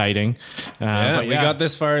exciting. We got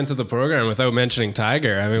this far into the program without mentioning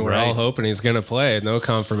Tiger. I mean, we're all hoping he's going to play. No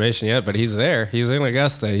confirmation yet, but he's there. He's in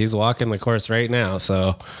Augusta. He's walking the course right now.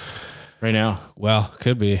 So... Right now, well,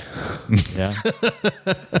 could be. Yeah, got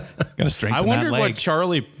to strengthen. I wonder that leg.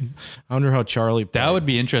 I wonder how Charlie played. That would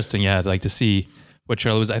be interesting. Yeah, I'd like to see what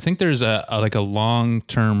Charlie was. I think there's a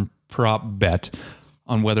long-term prop bet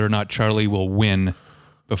on whether or not Charlie will win,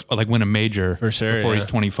 win a major for sure before he's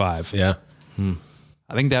 25. Yeah,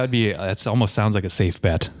 I think that would be. That almost sounds like a safe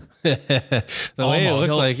bet. The way it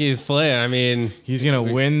looks like he's playing, I mean, he's gonna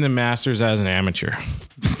win the Masters as an amateur.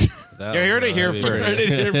 You heard it here first.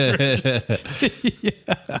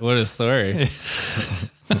 What a story.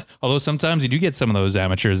 Although sometimes you do get some of those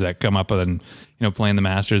amateurs that come up and playing the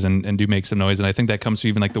Masters and do make some noise, and I think that comes to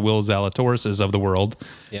even like the Will Zalatorises of the world,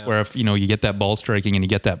 where if you get that ball striking and you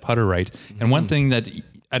get that putter right. And one thing that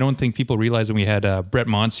I don't think people realize, when we had Brett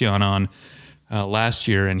Monsian on last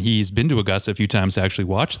year, and he's been to Augusta a few times to actually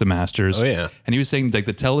watch the Masters. Oh, yeah. And he was saying like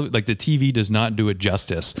the TV does not do it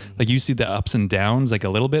justice. Like you see the ups and downs like a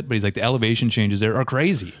little bit, but he's like the elevation changes there are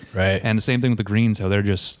crazy. Right. And the same thing with the greens, how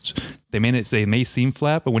they may seem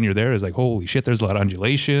flat, but when you're there, it's like, holy shit, there's a lot of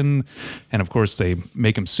undulation. And of course they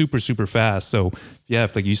make them super, super fast. So yeah,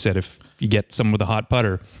 if like you said, if you get someone with a hot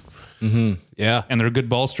putter, Yeah. and they're a good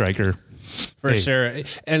ball striker, For sure.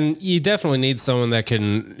 And you definitely need someone that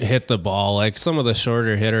can hit the ball. Like some of the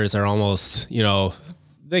shorter hitters are almost,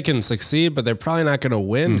 they can succeed, but they're probably not going to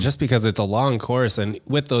win just because it's a long course. And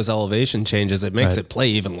with those elevation changes, it makes it play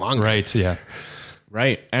even longer. right? Yeah.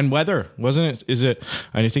 Right. And weather, wasn't it?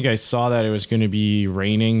 I think I saw that it was going to be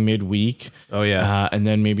raining midweek. Oh, yeah. And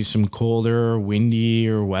then maybe some colder, windy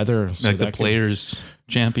or weather. So Like the Players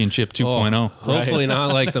Championship 2.0. Hopefully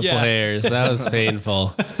not like the players. That was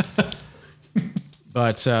painful.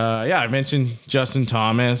 But I mentioned Justin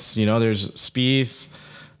Thomas. There's Spieth.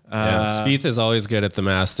 Spieth is always good at the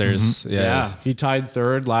Masters. Yeah, he tied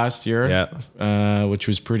third last year. Which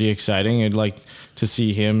was pretty exciting. I'd like to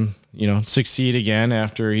see him, succeed again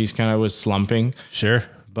after he's kind of was slumping. Sure.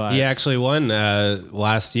 But he actually won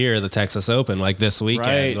last year the Texas Open, like this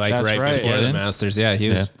weekend, Right, that's right. before the Masters. Yeah, he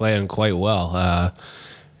was playing quite well.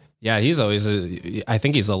 He's always I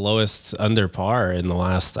think he's the lowest under par in the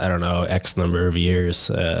last, I don't know, X number of years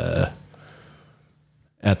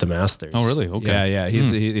at the Masters. Oh, really? Okay. Yeah.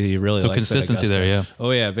 He really likes consistency there, yeah.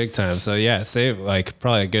 Oh, yeah, big time. So, yeah, save like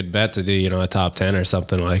probably a good bet to do, a top 10 or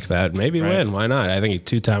something like that. Maybe win. Why not? I think he's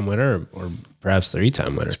 2-time winner or perhaps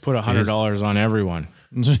 3-time winner. put $100 on everyone.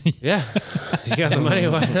 Yeah, you got the money.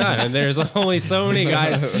 Why not? And there's only so many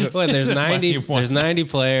guys. There's 90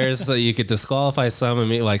 players, so you could disqualify some. I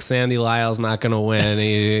mean, like Sandy Lyle's not going to win.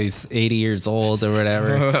 He's 80 years old or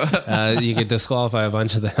whatever. You could disqualify a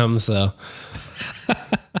bunch of them. So,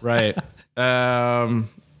 Right. And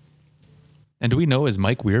do we know, is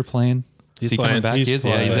Mike Weir playing? He's Is he coming playing. back? He's He is?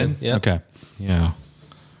 playing. He's in? Yeah. Okay. Yeah.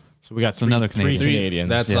 So we got another three Canadian. Canadians.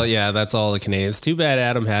 That's all. Yeah, that's all the Canadians. Too bad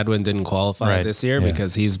Adam Hadwin didn't qualify Right. this year Yeah.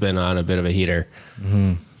 because he's been on a bit of a heater.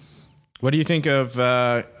 What do you think of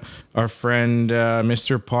our friend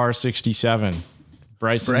Mr. Par 67,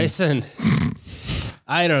 Bryson?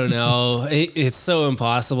 I don't know. It's so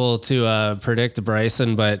impossible to predict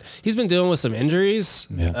Bryson, but he's been dealing with some injuries.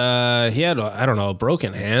 Yeah. He had, I don't know, a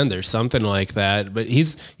broken hand or something like that. But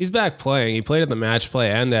he's back playing. He played at the match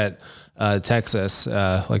play and at Texas,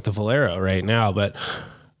 like the Valero right now. But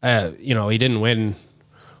he didn't win.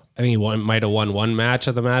 I think he might have won one match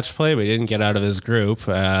at the match play, but he didn't get out of his group.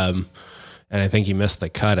 And I think he missed the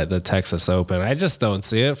cut at the Texas Open. I just don't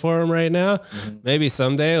see it for him right now. Maybe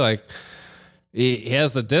someday, like. He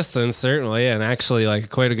has the distance, certainly, and actually like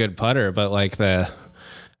quite a good putter, but like I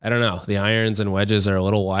don't know, the irons and wedges are a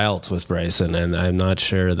little wild with Bryson, and I'm not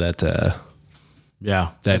sure that.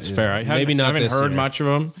 That's fair. I haven't this heard year. much of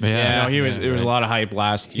him. Yeah. It was a lot of hype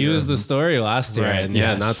last year. He was the story last year, Right, and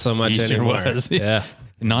yes. not so much He sure anymore. was. Yeah.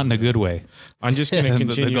 Not in a good way. I'm just going to The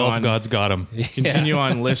continue golf on. gods got him. Continue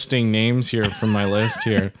on listing names here from my list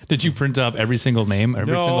here. Did you print up every single name?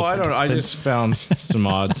 Every No, single I don't. I participant? just found some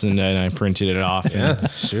odds and then I printed it off. Yeah,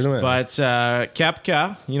 shoot him. But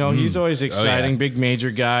Koepka, he's always exciting, big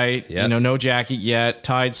major guy. Yeah. No jacket yet.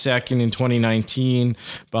 Tied second in 2019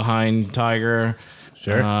 behind Tiger.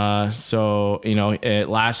 Sure. Last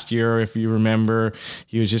year, if you remember,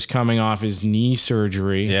 he was just coming off his knee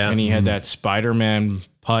surgery. Yeah. And he had that Spider-Man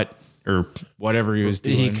putt or whatever he was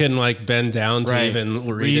doing. He couldn't like bend down to Right. even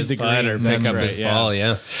read Read his the putt or green. pick That's up right, his yeah. ball.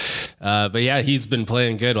 Yeah. But yeah, he's been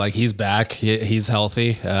playing good. Like he's back. He's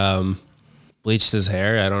healthy. Bleached his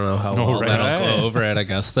hair. I don't know how well right. that'll go over at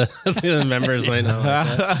Augusta. The members might know.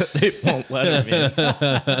 They won't let him in.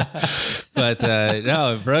 But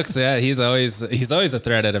no, Brooks, yeah, he's always a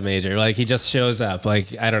threat at a major. Like he just shows up.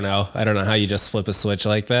 Like I don't know how you just flip a switch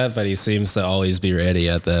like that, but he seems to always be ready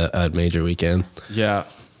at major weekend. Yeah.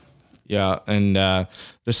 Yeah. And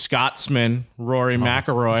the Scotsman, Rory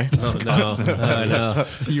McIlroy. Oh no,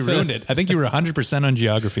 You ruined it. I think you were 100% on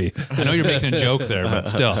geography. I know you're making a joke there, but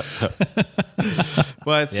still.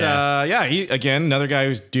 But he again, another guy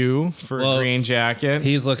who's due for a green jacket.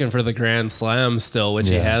 he's looking for the Grand Slam still, which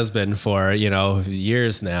he has been for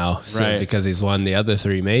years now. So, Right. because he's won the other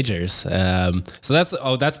three majors. So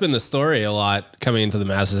that's been the story a lot coming into the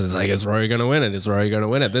Masters. It's like, is Rory going to win it? Is Rory going to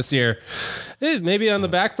win it this year? Maybe on the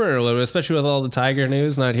back burner a little bit, especially with all the Tiger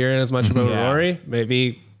news. Not hearing as much about Yeah. Rory.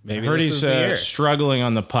 Maybe I heard this he's is the year. struggling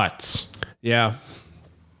on the putts. Yeah.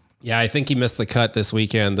 Yeah, I think he missed the cut this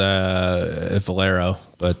weekend at Valero.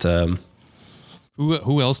 But Who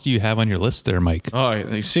Who else do you have on your list there, Mike? Oh,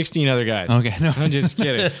 like 16 other guys. Okay, no, I'm just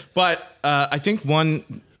kidding. But I think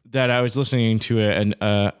one that I was listening to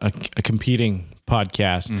a competing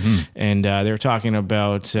podcast, and they were talking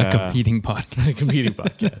about a competing podcast. a competing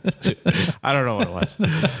podcast. I don't know what it was.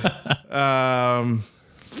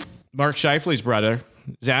 Mark Scheifele's brother,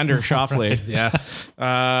 Xander Schauffele. Right. Yeah.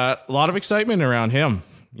 A lot of excitement around him.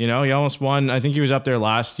 You know, he almost won. I think he was up there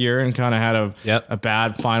last year and kind of had a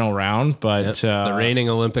bad final round, but the reigning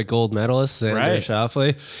Olympic gold medalist, Xander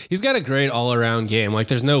Schauffele. He's got a great all-around game. Like,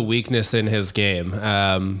 there's no weakness in his game.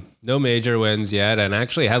 No major wins yet, and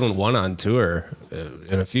actually hasn't won on tour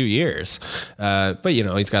in a few years. But, you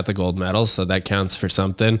know, he's got the gold medal, so that counts for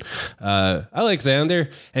something. I like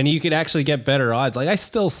Xander, and you could actually get better odds. Like, I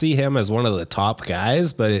still see him as one of the top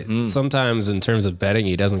guys, but sometimes in terms of betting,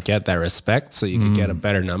 he doesn't get that respect, so you could get a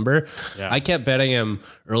better number. Yeah. I kept betting him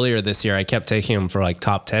earlier this year. I kept taking him for like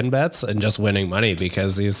top 10 bets and just winning money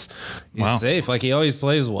because he's safe. Like, he always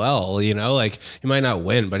plays well, you know? Like, he might not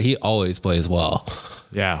win, but he always plays well.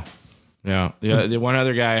 Yeah. The one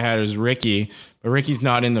other guy I had was Ricky, but Ricky's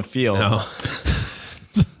not in the field. No.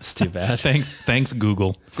 It's too bad. Thanks,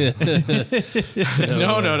 Google. No.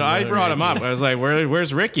 I brought him up. I was like,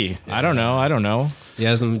 "Where's Ricky?" Yeah. I don't know. He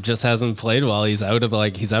hasn't played well. He's out of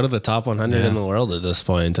the top 100 in the world at this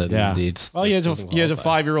point. And he has a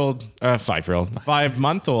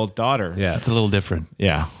 5-month-old daughter. Yeah, it's a little different.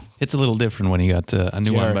 Yeah. It's a little different when you got a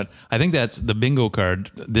new one, but I think that's the bingo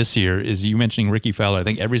card this year is you mentioning Ricky Fowler. I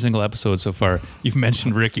think every single episode so far you've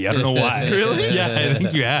mentioned Ricky. I don't know why. Really? Yeah, I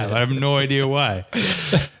think you have. I have no idea why.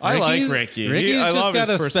 I like Ricky. Ricky's just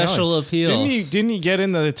got a special appeal. Didn't he get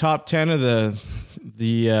into the top 10 of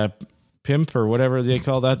the pimp or whatever they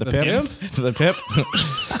call that? The pimp? The pimp?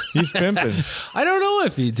 He's pimping. I don't know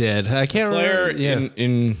if he did. I can't remember.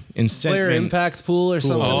 In player impact pool or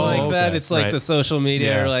something like that. It's like the social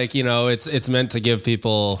media, or like, you know, it's meant to give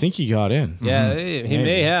people. I think he got in. Yeah, he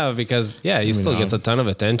may have because he still gets a ton of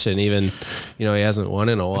attention. Even, you know, he hasn't won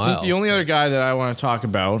in a while. I think the only other guy that I want to talk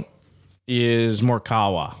about is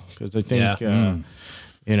Morikawa because I think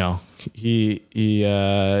you know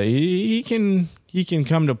he can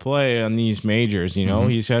come to play on these majors. You know,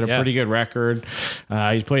 he's had a pretty good record.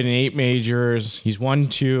 He's played in 8 majors. He's won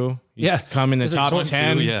 2. He's come in the top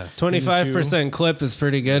 10. 25% clip is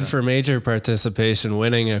pretty good for major participation,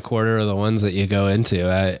 winning a quarter of the ones that you go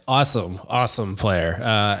into. Awesome player.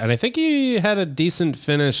 And I think he had a decent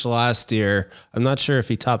finish last year. I'm not sure if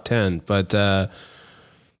he top 10, but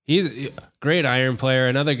he's a great iron player.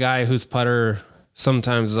 Another guy whose putter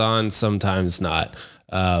sometimes is on, sometimes not.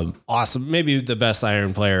 Awesome. Maybe the best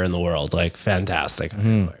iron player in the world. Like, fantastic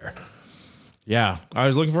iron player. Yeah. I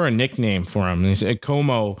was looking for a nickname for him. And he said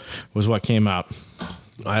Como was what came up.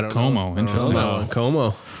 I don't know. Como. Interesting.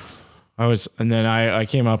 Como. And then I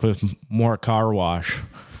came up with more car wash.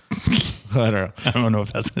 I don't know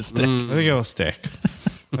if that's going to stick.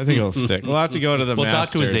 I think it'll stick. We'll have to go to the Masters. Talk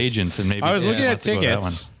to his agents and maybe. I was looking at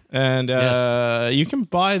tickets and you can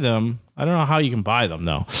buy them. I don't know how you can buy them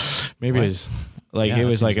though. Maybe it's like it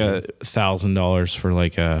was like $1,000 for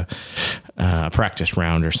like a practice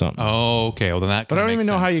round or something. Oh, okay. Well, then that. But I don't even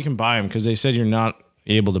know how you can buy them because they said you're not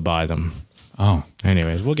able to buy them. Oh,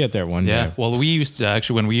 anyways, we'll get there one day. Yeah. Well, we used to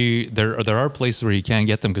actually there are places where you can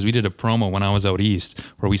get them because we did a promo when I was out east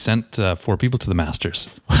where we sent 4 people to the Masters.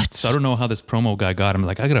 What? So I don't know how this promo guy got him.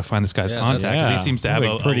 Like, I gotta find this guy's contact because he seems to have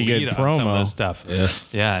a pretty good promo on some of this stuff. Yeah.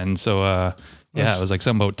 Yeah, and so it was like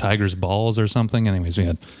something about Tiger's balls or something. Anyways,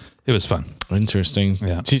 it was fun. Interesting.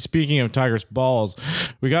 Yeah. See, speaking of Tiger's balls,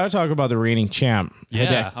 we got to talk about the reigning champ.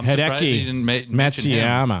 Yeah, I'm surprised he didn't mention him.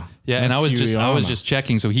 Matsuyama. Yeah, and I was just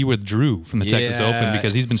checking. So he withdrew from the Texas Open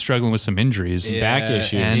because he's been struggling with some injuries, back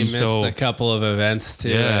issues. And he missed a couple of events too.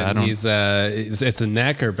 Yeah, and he's it's a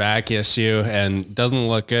neck or back issue, and doesn't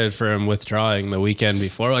look good for him withdrawing the weekend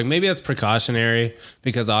before. Like, maybe that's precautionary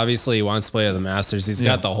because obviously he wants to play at the Masters. He's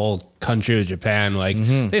got the whole country of Japan. Like,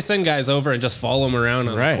 they send guys over and just follow him around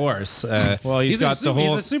on the course. Well, he's a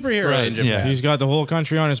superhero in Japan. Yeah. He's got the whole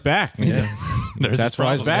country on his back. That's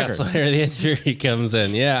why he's backer. That's where the injury comes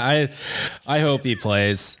in. Yeah, I hope he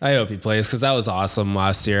plays. Because that was awesome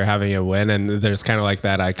last year having a win, and there's kind of like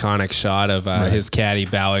that iconic shot of his caddy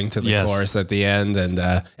bowing to the course at the end, and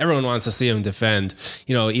everyone wants to see him defend.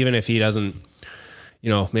 You know, even if he doesn't. You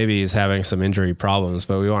know, maybe he's having some injury problems,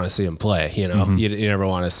 but we want to see him play. You know, you never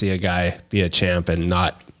want to see a guy be a champ and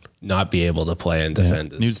not be able to play and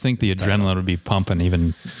defend. You'd think the adrenaline would be pumping, even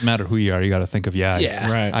no matter who you are. You got to think of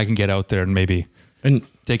I can get out there and maybe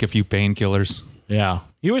take a few painkillers. Yeah.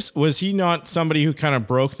 Was he not somebody who kind of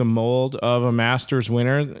broke the mold of a Masters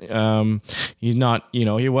winner? He's not, he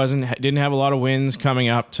didn't have a lot of wins coming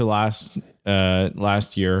up to last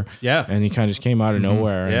year. Yeah. And he kind of just came out of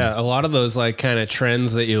nowhere. Yeah. A lot of those like kind of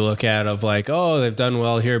trends that you look at of like, oh, they've done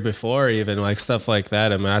well here before, even like stuff like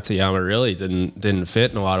that. And Matsuyama really didn't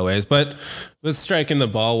fit in a lot of ways, but was striking the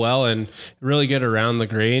ball well and really good around the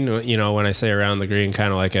green. When I say around the green,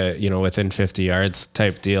 kind of like a, within 50 yards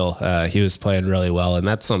type deal. He was playing really well. And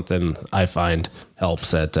that's something I find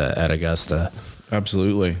helps at Augusta.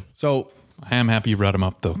 Absolutely. So I am happy you brought him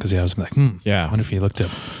up though. Cause I was like, I wonder if he looked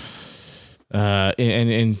up.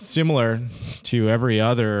 And similar to every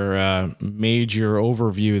other major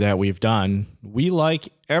overview that we've done, we like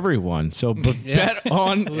everyone. So bet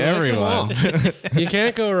on everyone. You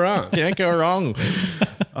can't go wrong. Can't go wrong.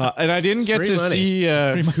 And I didn't get to see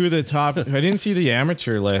who the top. I didn't see the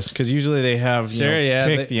amateur list because usually they have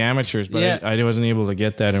pick the amateurs, but I wasn't able to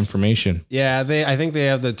get that information. Yeah, I think they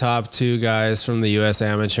have the top 2 guys from the U.S.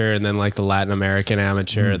 amateur, and then like the Latin American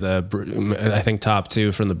amateur. I think top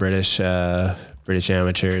 2 from the British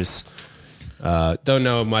amateurs. Don't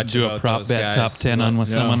know much Do about a prop those bet guys. top 10 on with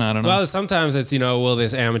someone. I don't know. Well, sometimes it's will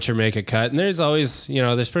this amateur make a cut, and there's always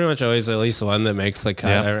there's pretty much always at least one that makes the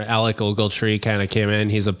cut. Yep. Alec Ogletree kind of came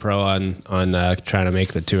in. He's a pro on trying to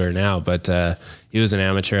make the tour now, but he was an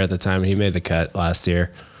amateur at the time. He made the cut last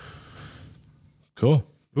year. Cool.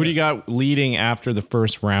 Who do you got leading after the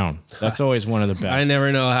first round? That's always one of the bets. I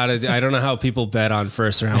never know how to. I don't know how people bet on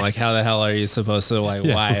first round. Like, how the hell are you supposed to? Like,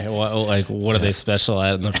 why? What are they special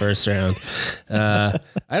at in the first round?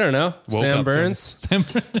 I don't know. Sam Burns.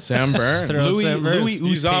 Sam Burns. Louis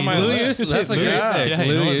Oosthuizen. That's a great pick.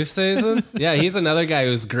 Louis Oosthuizen. Yeah, he's another guy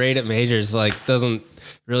who's great at majors. Like, doesn't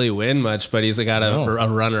really win much, but he's got a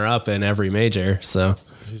runner up in every major. So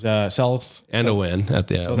he's South and a win at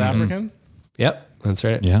the South African. Yep. That's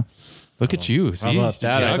right. Yeah. Look at you. See, how about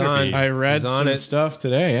that? I read some stuff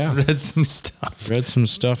today. Yeah. Read some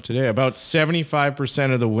stuff today. About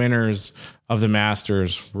 75% of the winners of the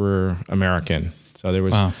Masters were American. So there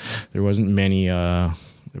wasn't many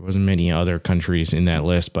other countries in that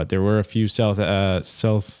list, but there were a few South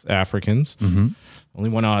Africans. Mm-hmm. Only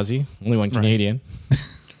one Aussie, only one Canadian.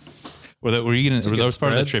 Were those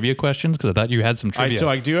part of the trivia questions? Because I thought you had some trivia. So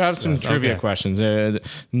I do have some trivia questions.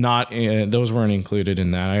 Those weren't included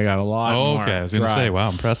in that. I got a lot more. Okay. I was going to say,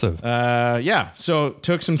 wow, impressive. So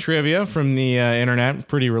took some trivia from the internet.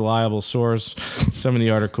 Pretty reliable source. Some of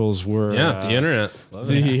the articles were... the internet.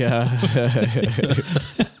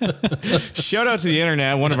 Shout out to the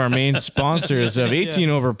internet, one of our main sponsors of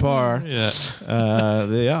 18 Over Par. Yeah.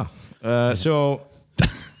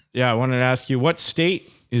 I wanted to ask you, what state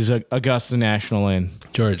is Augusta National in?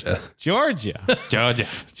 Georgia. Easy.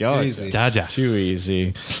 Too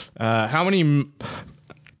easy. How many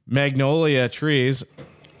magnolia trees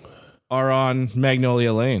are on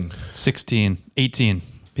Magnolia Lane? 16, 18,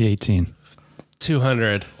 be 18.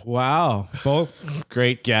 200. Wow. Both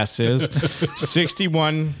great guesses.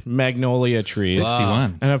 61 magnolia trees.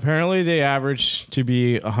 61. And apparently they average to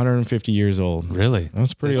be 150 years old. Really?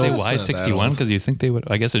 That's pretty old. Why 61? Because you think they would,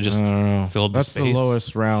 I guess it just filled the space. That's the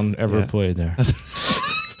lowest round ever played there.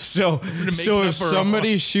 So if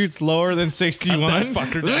somebody shoots lower than 61,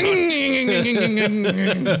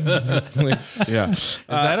 yeah. Is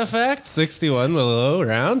that a fact? 61 below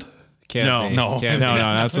round? No.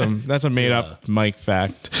 That's a made up Mike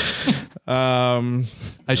fact. I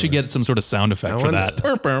should get some sort of sound effect for that.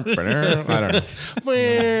 I don't know.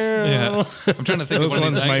 Yeah. I'm trying to think Those of one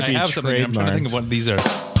ones of these. might be I'm trying to think of what these are.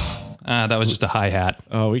 That was just a hi-hat.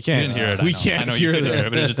 Oh, we can't. You didn't hear it. We can't hear that.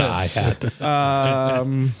 But it's just a hi-hat.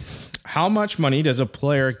 How much money does a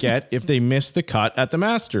player get if they miss the cut at the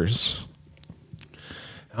Masters?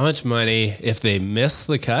 How much money if they miss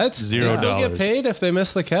the cut? $0. They still get paid if they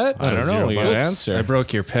miss the cut? I don't know. We got an Oops, answer. I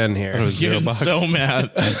broke your pen here. Getting so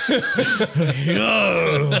mad.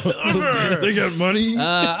 They got money.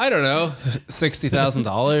 I don't know.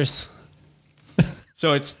 $60,000.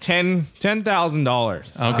 So it's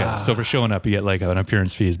 $10,000. Okay, so for showing up, you get like an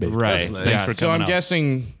appearance fees, basically. Right. Nice. Yeah. For So coming I'm out.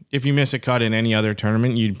 guessing if you miss a cut in any other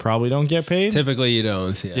tournament, you probably don't get paid. Typically, you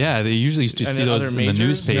don't. Yeah, they usually used to And see in those other in the majors,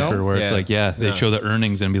 newspaper no? where it's Yeah. like, they No. show the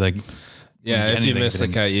earnings and be like, Yeah, if you anything, miss the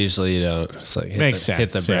but cut, usually you don't. It's like Makes sense.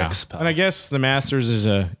 hit the bricks. Yeah. And I guess the Masters is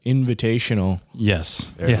a invitational. yes.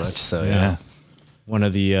 Very yes. much so, yeah. One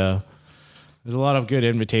of the there's a lot of good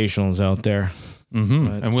invitationals out there.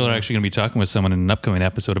 Mm-hmm. And we're actually going to be talking with someone in an upcoming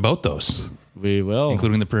episode about those, We will.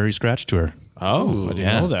 including the Prairie Scratch Tour. Oh, I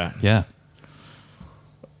didn't know that. Yeah.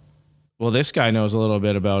 Well, this guy knows a little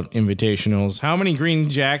bit about invitationals. How many green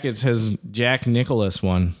jackets has Jack Nicklaus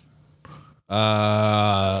won?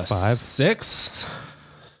 5? 6?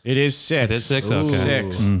 It is 6. It is 6.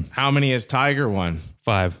 Okay. 6. How many has Tiger won?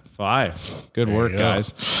 5. 5. Good work,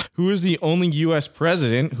 guys. Who is the only U.S.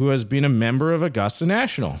 president who has been a member of Augusta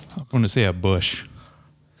National? I'm going to say a Bush.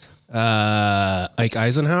 Ike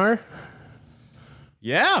Eisenhower?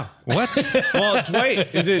 Yeah. What? Well,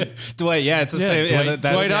 Dwight. Is it Dwight, yeah, it's the same.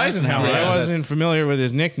 Dwight Eisenhower? Yeah, I wasn't familiar with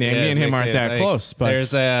his nickname. Me and him aren't that close. But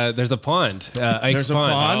there's a pond. Ike's there's a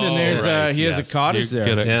pond, and there's he has a cottage there.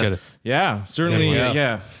 Get it. Yeah, certainly.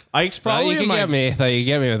 Yeah. Ike's probably you can get me. Thought you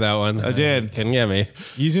get me with that one. I did. Can get me.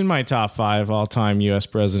 He's in my top 5 all-time U.S.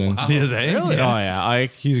 presidents. He is, eh? Really? Oh yeah,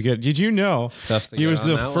 Ike. He's good. Did you know Tough to he get was on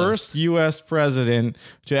the that first U.S. president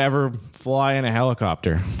to ever fly in a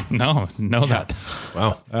helicopter? No, know that.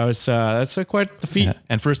 Wow. That's quite the feat. Yeah.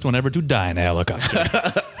 And first one ever to die in a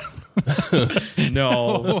helicopter.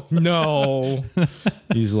 No.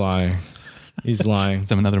 He's lying. He's lying.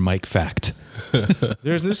 Some another Mike fact.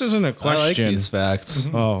 This isn't a I like question. these facts.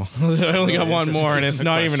 Oh, I only got one more, and it's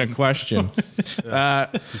not even a question.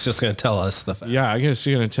 He's just going to tell us the facts. Yeah, I'm just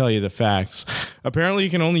going to tell you the facts. Apparently, you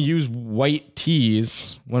can only use white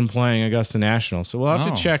tees when playing Augusta National. So we'll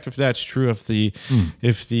have to check if that's true. If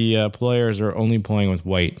the players are only playing with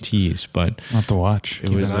white tees, but I'll have to watch.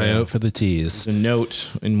 it was Keep an eye out for the tees. a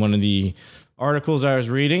note in one of the articles I was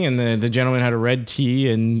reading, and the gentleman had a red tee,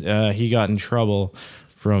 and he got in trouble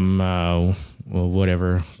from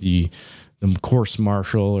whatever the course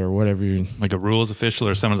marshal or whatever. Like a rules official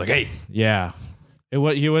or someone's like, hey. Yeah, he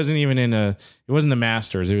wasn't even it wasn't the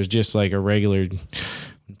Masters. It was just like a regular,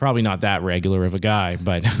 probably not that regular of a guy,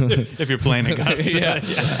 but If you're playing Augusta.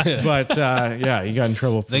 yeah. But he got in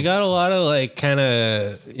trouble. They got a lot of like kind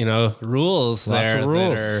of, rules Lots there. of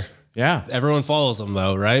rules. That are, Yeah. everyone follows them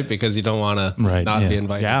though, right? Because you don't want to not be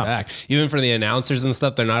invited back. Even for the announcers and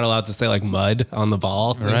stuff, they're not allowed to say like mud on the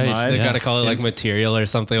ball. Right. They got to call it like material or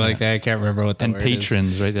something like that. I can't remember what the And word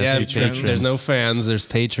patrons, is. right? That's Yeah, there's no fans. There's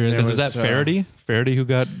patrons. Was that Faraday? Faraday who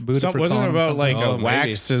got booted for Wasn't it calling about something? like a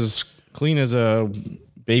wax as clean as a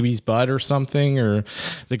baby's butt or something, or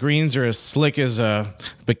the greens are as slick as a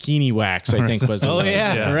bikini wax, I think was. Oh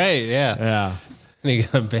yeah, right, yeah. Yeah. And he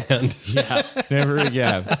got banned. Yeah, never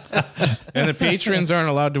again. And the patrons aren't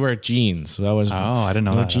allowed to wear jeans. So that was I didn't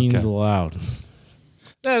know no that. jeans Okay. allowed.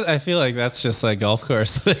 I feel like that's just like golf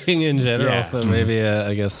course thing in general, Yeah. but maybe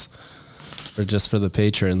I guess or just for the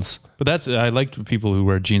patrons. But I liked people who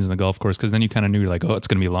wear jeans on the golf course because then you kind of knew you're like, oh, it's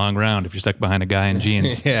going to be a long round if you're stuck behind a guy in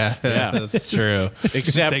jeans. Yeah, that's true.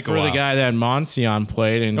 Except take a for the while. guy that Monsignor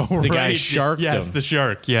played, and the guy sharked Yes, him. the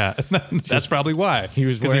shark. Yeah. That's probably why. He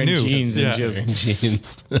was 'Cause wearing knew. jeans. Yeah. And just,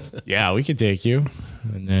 Jeans. yeah, we could take you.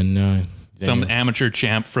 And then Some amateur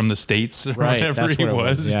champ from the States or Right, whatever that's he what it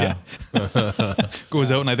was, was. yeah.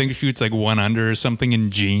 Goes out and I think shoots like 1 under or something in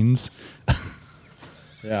jeans.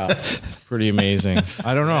 yeah, pretty amazing.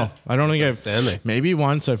 I don't know. I don't think outstanding. Maybe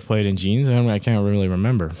once I've played in jeans. I can't really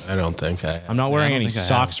remember. I don't think I. I'm not wearing don't any think I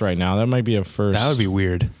socks right now. That might be a first. That would be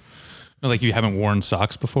weird. No, like you haven't worn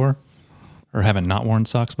socks before or haven't not worn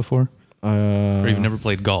socks before or you've never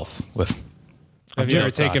played golf with. Have you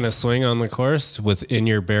ever taken a swing on the course within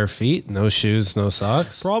your bare feet? No shoes, no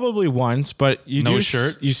socks? Probably once, but you No do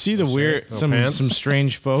shirt? You see the weird no some pants?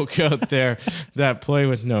 strange folk out there that play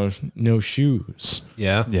with no shoes.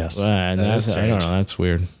 Yeah. Yes. And That that's is I don't know. strange. That's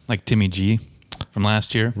weird. Like Timmy G from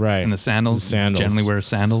last year. Right. And the sandals. The sandals. Generally wear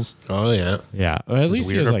sandals. Oh, yeah. Yeah. Well, at least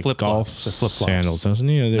he weird. has Or like flip-flops. golf The flip-flops. sandals, doesn't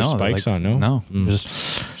he? There's they're spikes like- on. No. No. Just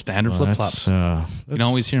standard flip flops. You can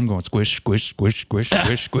always hear him going squish, squish, squish, squish,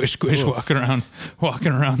 squish, squish, squish, walking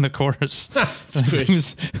around the course. Like,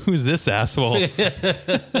 who's this asshole?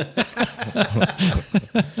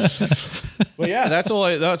 Well, yeah, that's all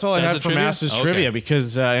I That's had the for trivia? Masters Okay. trivia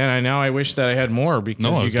because and I wish that I had more because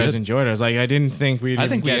No, it you was guys good. enjoyed it. I was like, I didn't think we'd. I even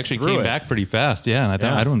think we get actually through came it. back pretty fast. Yeah. And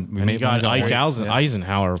I don't. We And may you got Ike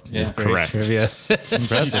Eisenhower correct. Trivia.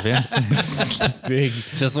 Impressive, yeah. Big.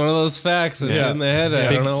 Just one of those facts. It's in the head. I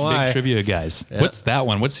Big, don't know why. big trivia guys. What's that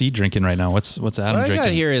one? What's he drinking right now? What's Adam What I drinking?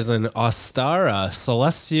 got here is an Ostara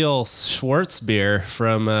Celestial Schwartz beer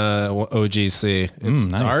from OGC. It's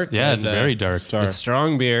nice. dark. Yeah, it's and, very dark. It's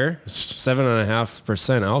strong beer,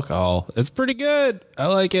 7.5% alcohol. It's pretty good. I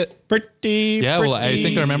like it. Pretty. Yeah, well, I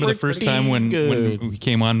think I remember the first time when good. we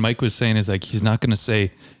came on, Mike was saying is like he's not going to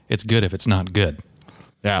say it's good if it's not good.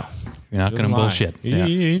 Yeah. You're not going to bullshit. Yeah.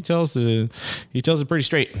 He tells it pretty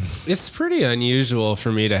straight. It's pretty unusual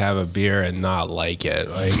for me to have a beer and not like it.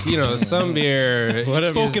 Like, some beer.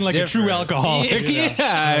 Spoken like a true alcoholic. Yeah,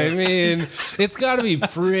 I mean, it's got to be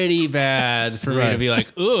pretty bad for me to be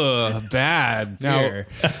like, ugh, bad beer.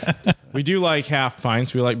 We do like half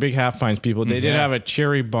pints. We like big half pints people. They did have a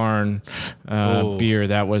Cherry Barn beer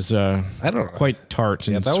that was I don't know. quite tart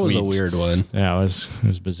and that sweet. was a weird one. Yeah, it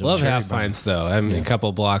was bizarre. Love Cherry half Barn. pints though. I'm a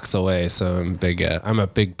couple blocks away, so I'm a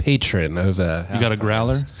big patron of You got a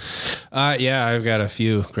growler? Yeah, I've got a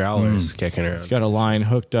few growlers kicking around. He's got a line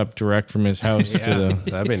hooked up direct from his house to the.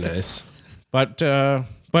 That'd be nice. But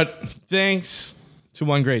thanks to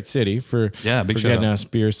One Great City for big shout getting out. us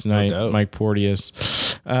beers tonight, doubt. Mike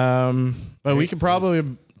Porteous. But we could probably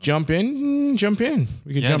jump in. We could Yeah, jump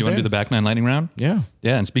do you want in. to do the back nine lightning round? Yeah.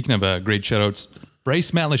 Yeah, and speaking of great shout-outs,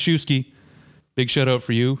 Bryce Matlashewski, big shout-out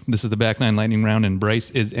for you. This is the back nine lightning round, and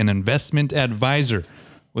Bryce is an investment advisor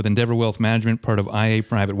with Endeavour Wealth Management, part of IA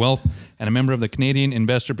Private Wealth, and a member of the Canadian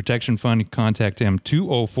Investor Protection Fund. Contact him,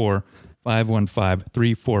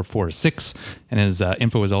 204-515-3446, and his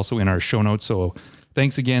info is also in our show notes. So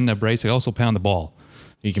thanks again, Bryce. I also pound the ball.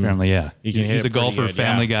 He can, Apparently, yeah. He can He's hit a it pretty golfer, good,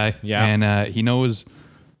 family yeah. guy, Yeah. and he knows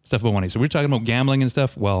stuff about money. So we're talking about gambling and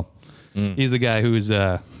stuff. Well, he's the guy who's...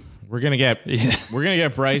 We're gonna get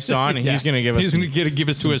Bryce on, and he's gonna give us. He's gonna give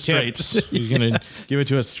us to us straight. He's gonna give it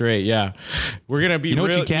to us straight. Yeah, we're gonna be. You know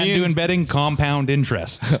what you can't do in betting? Compound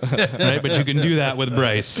interest, right? But you can do that with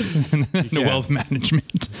Bryce and the wealth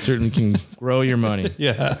management. Certainly can grow your money.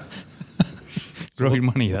 Yeah, grow your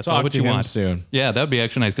money. That's talk all what to you him want. soon. Yeah, that would be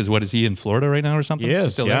actually nice. Because what is he in Florida right now or something? He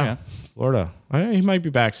is. Still Yeah. there, Florida. He might be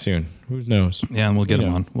back soon. Who knows? yeah. And we'll get him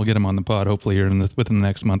Yeah. on. We'll get him on the pod hopefully here within the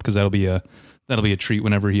next month because that'll be a treat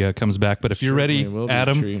whenever he comes back. But if you're ready, Certainly will be a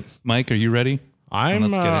Adam, treat. Mike, are you ready? I'm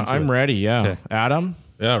Let's get into it. ready. Yeah, Okay. Adam,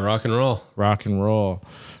 Yeah, rock and roll. rock and roll,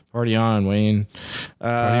 party on, Wayne.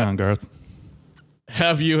 Party on, Garth.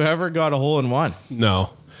 Have you ever got a hole in one?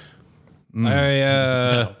 No.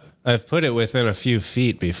 I've put it within a few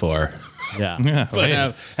feet before, Yeah. Yeah, but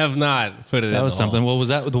hey, have not put it in that was the hole. something. Well, was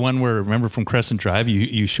that the one where, remember from Crescent Drive,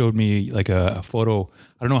 you showed me like a photo.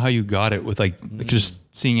 I don't know how you got it with like just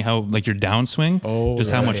seeing how like your downswing,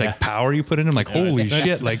 just how much like power you put in. I'm like, holy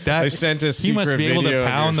shit, like that. I sent a he must secret be able video to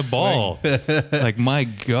of pound your the ball. Like my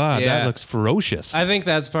God, Yeah. that looks ferocious. I think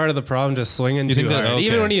that's part of the problem, just swinging too think that- hard. okay.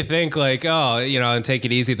 Even when you think like, oh, and take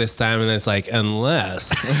it easy this time, and then it's like,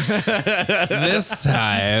 unless this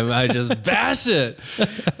time I just bash it.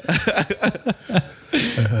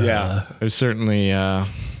 Yeah. I've certainly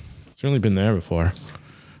been there before.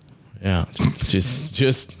 Yeah.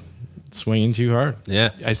 Just swinging too hard. Yeah.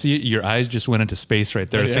 I see your eyes just went into space right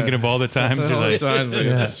there, Yeah. thinking of all the times you're like,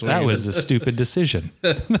 that was a stupid decision.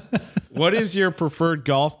 What is your preferred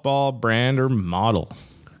golf ball brand or model?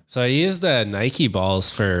 So I used Nike balls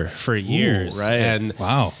for years. right. And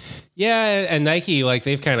Wow. yeah, and Nike, like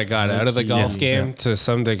they've kind of got out of the golf game to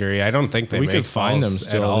some degree. I don't think they We make could find balls them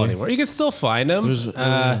still. at all anymore. You can still find them.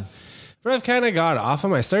 But I've kind of got off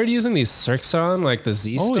them. I started using these Srixon, like the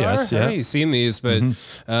Z Star. yes, I yeah. know you've seen these, but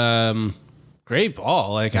great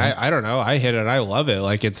ball. Like I don't know. I hit it. I love it.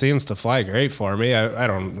 Like it seems to fly great for me. I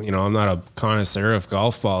don't, I'm not a connoisseur of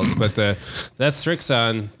golf balls, but that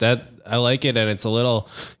Srixon, that I like it, and it's you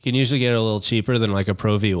can usually get it a little cheaper than like a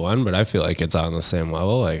Pro V1, but I feel like it's on the same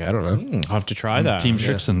level. Like I don't know. I'll have to try that. Team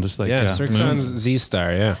Shrixon, just like Yeah, Srixon Z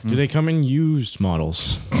Star. Yeah. Do they come in used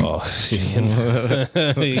models? Oh,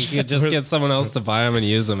 you could just get someone else to buy them and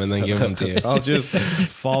use them, and then give them to you. I'll just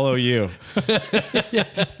follow you.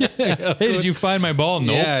 hey, did you find my ball?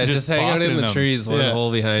 Nope. Yeah, just hang out in the them. trees one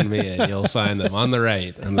hole behind me, and you'll find them on the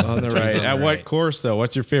right. On the Right. At what course though?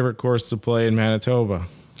 What's your favorite course to play in Manitoba?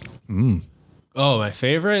 Oh, my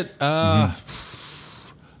favorite?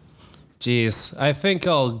 Geez, I think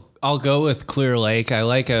I'll go with Clear Lake. I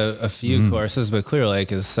like a few courses, but Clear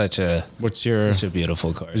Lake is such a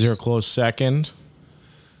beautiful course. Is there a close second?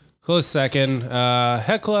 Close second?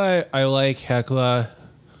 Hecla. I like Hecla.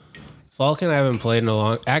 Falcon I haven't played in a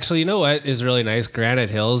long. Actually, you know what is really nice?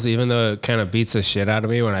 Granite Hills, even though it kind of beats the shit out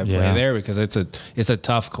of me when I play there because it's a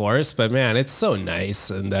tough course, but man, it's so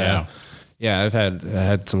nice and I've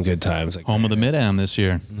had some good times. Like Home of the Mid-Am this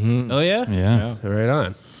year. Oh yeah? Yeah. Right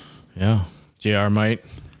on. Yeah. JR might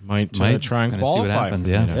try and Kinda qualify. see what happens,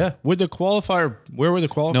 yeah. Yeah. Would the qualifier? Where would the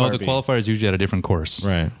qualifier? No, the be? qualifier is usually at a different course.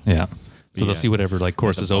 Right. Yeah. So Yeah. they'll see whatever like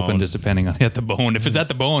course the is open, bone. just depending on at the bone. If it's at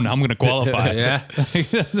the bone, I'm going to qualify. Yeah.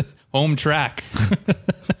 Home track.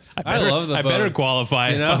 I love the I better bone. qualify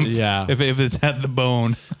You know? if it's at the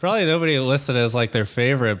bone. Probably nobody listed as like their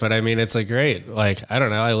favorite, but I mean, it's a great, like, I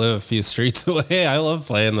don't know. I live a few streets away. I love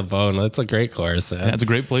playing the Bone. It's a great course. Yeah, it's a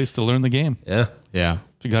great place to learn the game. Yeah. Yeah.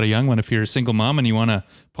 If you got a young one, if you're a single mom and you want to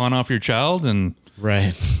pawn off your child, and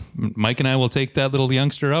Right. Mike and I will take that little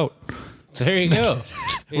youngster out. There you go.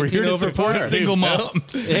 We're here to support single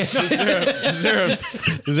moms. Is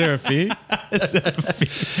there a fee?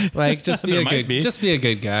 Like, just be a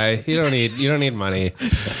good guy. You don't need money.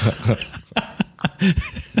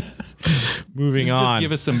 Moving on. Just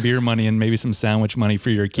give us some beer money and maybe some sandwich money for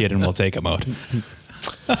your kid, and we'll take him out.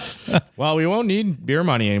 Well, we won't need beer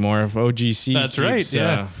money anymore if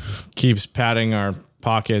OGC keeps padding our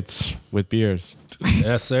pockets with beers.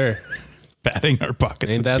 Yes, sir. Patting our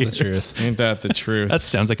pockets. Ain't that the truth? Ain't that the truth? That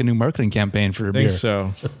sounds like a new marketing campaign for a beer. I think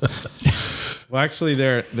so. Well, actually,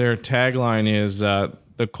 their tagline is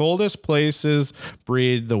the coldest places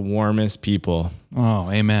breed the warmest people. Oh,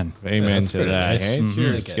 amen. Amen to that. Nice. Hey, Mm-hmm.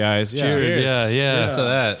 cheers, guys. Yeah. Cheers. Yeah. Cheers to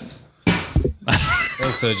that.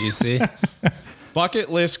 Thanks, OGC.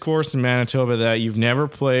 Bucket list course in Manitoba that you've never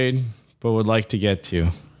played but would like to get to.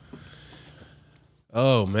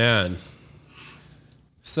 Oh man.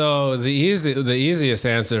 So the easiest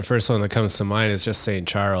answer, the first one that comes to mind is just St.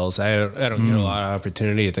 Charles. I don't get a lot of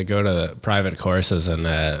opportunity to go to the private courses, and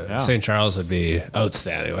St. Charles would be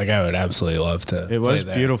outstanding. Like, I would absolutely love to. It was play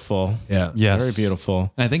there. beautiful. Yeah. Yes. Very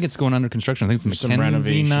beautiful. And I think it's going under construction. I think it's There's in some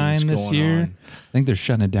Mackenzie renovations 9 this going year. on. I think they're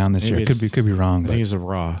shutting it down this year. Maybe Could be wrong. I But think it's a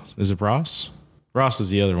Ross. Is it Ross? Ross is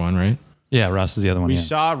the other one, right? yeah, Ross is the other one. We yeah.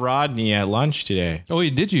 saw Rodney at lunch today. Oh,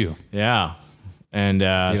 did you? Yeah. And so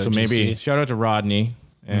OGC. maybe shout out to Rodney.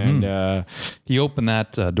 And He opened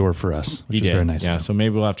that door for us, which he is did. very nice. Yeah, of him. so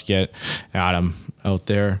maybe we'll have to get Adam out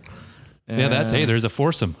there. Yeah, there's a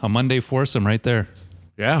foursome, a Monday foursome right there.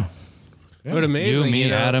 Yeah. But amazing. You, me,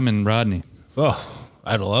 know? Adam, and Rodney. Oh,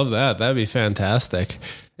 I'd love that. That'd be fantastic.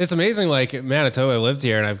 It's amazing. Like, Manitoba, I lived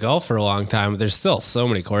here and I've golfed for a long time, but there's still so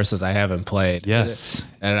many courses I haven't played. Yes.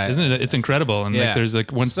 And Isn't it? It's incredible. And Yeah. like, there's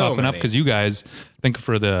like one So popping up many. because you guys think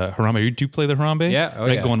for the Harambe. Do you play the Harambe? Yeah. Oh,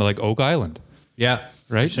 right, yeah. going to like Oak Island, Yeah.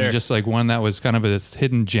 right? Sure. And just like one that was kind of this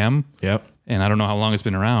hidden gem. Yep. And I don't know how long it's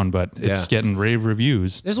been around, but it's Yeah. getting rave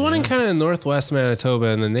reviews. There's one in kind of northwest Manitoba,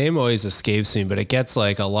 and the name always escapes me, but it gets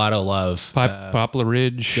like a lot of love. Poplar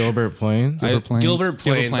Ridge. Gilbert Plains. Gilbert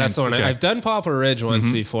Plains, that's the one. okay. I've done Poplar Ridge once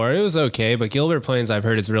before. It was okay, but Gilbert Plains, I've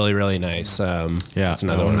heard, is really, really nice. Yeah. That's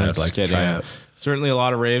another one I'd like to try out. Certainly a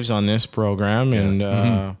lot of raves on this program.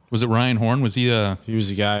 And Was it Ryan Horn? Was he a he was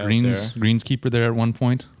the guy out there. greenskeeper there at one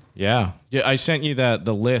point? Yeah. I sent you the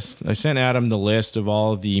list. I sent Adam the list of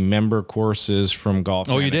all the member courses from Golf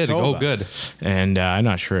Oh, you did? Manitoba. Oh, good. And I'm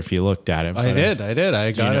not sure if you looked at it. I but, did.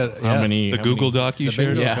 I got it. How many? The Google Doc you The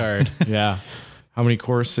shared? bingo Yeah. card. Yeah. How many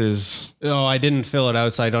courses? Oh, I didn't fill it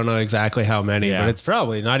out, so I don't know exactly how many, Yeah. but it's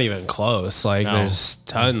probably not even close. Like, No. there's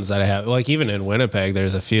tons that I have. Like, even in Winnipeg,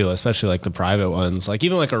 there's a few, especially like the private ones. Like,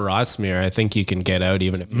 even like a Rossmere, I think you can get out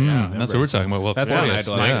even if you're not a member. That's what we're talking about. Well, That's one I'd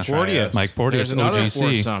like to try Porteous. out. Mike Porteous, There's another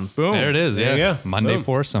OGC. foursome. Boom. There it is. There Yeah. you go. Monday Boom.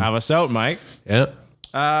 foursome. Have us out, Mike. Yeah.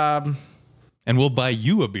 And we'll buy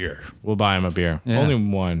you a beer. We'll buy him a beer. Yeah. Only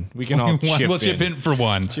one. We can all chip We'll in. chip in for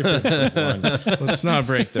one. Let's not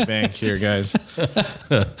break the bank here, guys.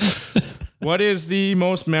 What is the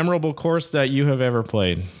most memorable course that you have ever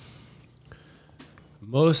played?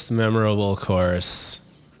 Most memorable course.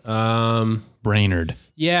 Brainerd,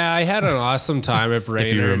 Yeah, I had an awesome time at Brainerd.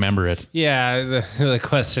 if you remember it. Yeah, the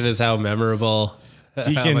question is how memorable. How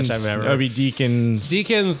much I Deacons. remember. That would be Deacons.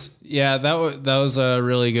 Deacons, yeah, that was a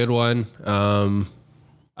really good one.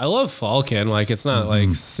 I love Falcon. Like, it's not like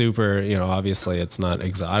super, obviously it's not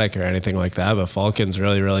exotic or anything like that, but Falcon's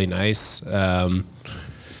really, really nice.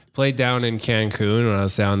 Played down in Cancun when I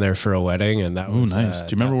was down there for a wedding, and that Oh, was nice. Do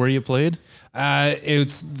you remember where you played?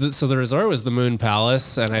 so the resort was the Moon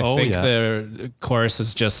Palace, and I think the course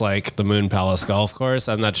is just like the Moon Palace golf course.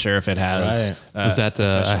 I'm not sure if it has. Was that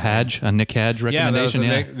a Nick Hadge Yeah, that was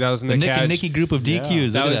recommendation? that was the Nick Nick and Hadge. Nicky group of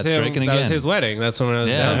DQs. That Look was at that, him. striking That was again. his wedding. That's when I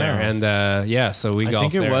was Yeah. down there, and so we I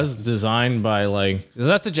golfed think it there. was designed by like.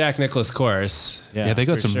 That's a Jack Nicklaus course. Yeah, they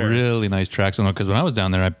got for some sure. really nice tracks on it. Because when I was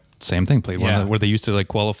down there, same thing. Played one Yeah. where they used to like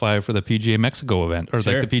qualify for the PGA Mexico event or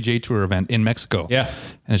Sure. like the PGA Tour event in Mexico. Yeah.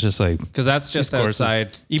 and it's just like Because that's just these courses, outside.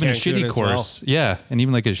 even Cancun a shitty as course. well. Yeah, and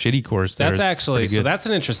even like a shitty course. That's there is actually pretty so. good. That's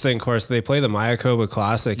an interesting course. They play the Mayakoba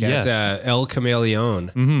Classic Yes. at El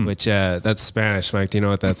Camaleon, which that's Spanish. Mike, do you know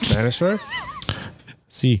what that's Spanish for?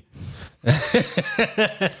 See.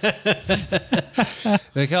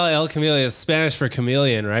 They call it El Chameleon. It's Spanish for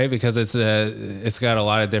chameleon, right? Because it's got a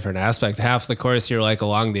lot of different aspects. Half the course you're like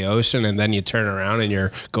along the ocean, and then you turn around and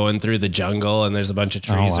you're going through the jungle, and there's a bunch of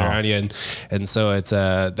trees wow. around you, and so it's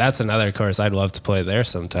that's another course I'd love to play there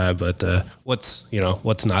sometime. But what's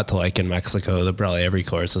not to like in Mexico? Probably every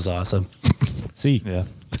course is awesome. See. Yeah.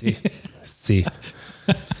 See,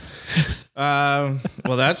 Well,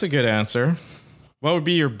 that's a good answer. What would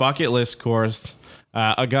be your bucket list course?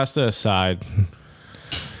 Augusta aside.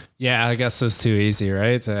 yeah, I guess that's too easy,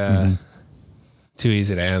 right? Too too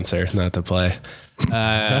easy to answer, not to play. Good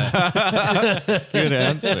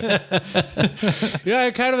answer.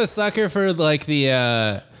 I'm kind of a sucker for like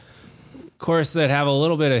the course that have a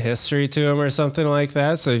little bit of history to them or something like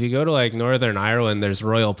that. So if you go to like Northern Ireland, there's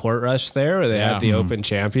Royal Portrush there where they had the Open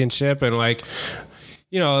Championship, and like,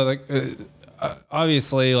 like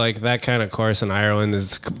obviously like that kind of course in Ireland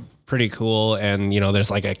is pretty cool, and there's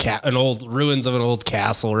like an old ruins of an old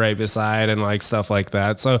castle right beside and like stuff like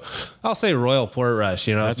that. So I'll say Royal Portrush.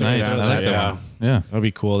 That's nice. Yeah, that'd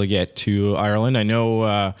be cool to get to Ireland. I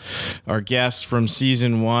know our guest from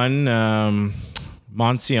season 1,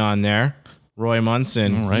 Monsian there. Roy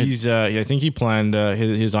Munson. Right. He's I think he planned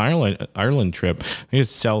his Ireland trip. I think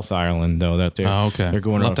it's South Ireland though. That they're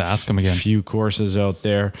going to ask him again. A few courses out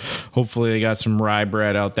there. Hopefully they got some rye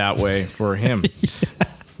bread out that way for him.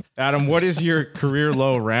 Adam, what is your career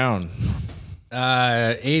low round?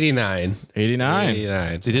 89.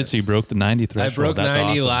 89. So you did. So you broke the 90 threshold. I broke That's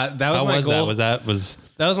 90. Awesome. That was my goal. That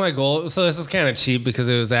was my goal. So this is kind of cheap because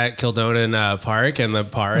it was at Kildonan Park and the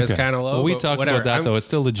par is kind of low. Well, we talked about that though. It's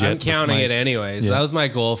still legit. I'm counting it anyways. Yeah. That was my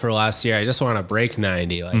goal for last year. I just want to break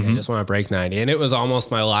 90. I just want to break 90. And it was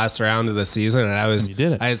almost my last round of the season. And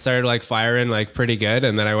I had started like firing like pretty good.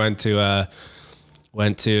 And then I went to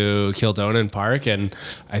Kildonan Park, and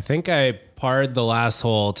I think I parred the last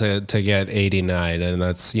hole to get 89, and I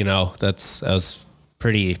was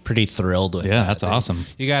pretty thrilled with. Yeah, that's awesome.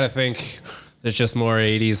 You got to think there's just more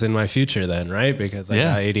 80s in my future then, right? Because I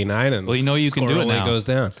got 89, and you can do it now. Goes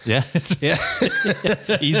down. Yeah,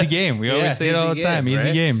 easy game. We always say it all the time.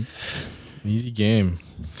 Easy game. Easy game.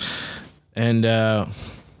 And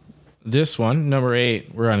this one, number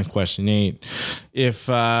 8, we're on question 8. If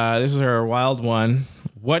this is our wild one,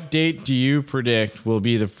 what date do you predict will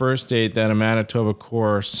be the first date that a Manitoba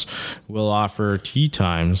course will offer tee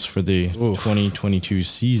times for the 2022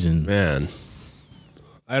 season? Man,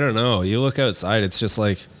 I don't know. You look outside, it's just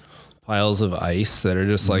like piles of ice that are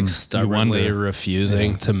just like stubbornly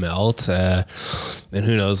refusing to melt. And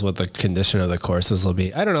who knows what the condition of the courses will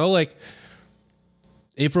be. I don't know, like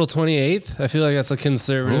April 28th. I feel like that's a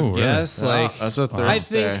conservative guess. Really? Like that's a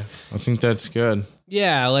Thursday. I think that's good.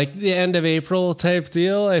 Yeah, like the end of April type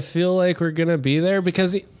deal. I feel like we're gonna be there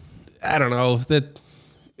because I don't know that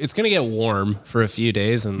it's gonna get warm for a few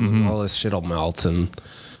days and all this shit'll melt, and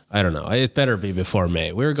I don't know. It better be before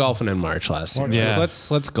May. We were golfing in March last year. Yeah,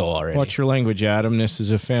 let's go already. Watch your language, Adam. This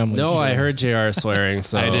is a family. No, I heard JR swearing.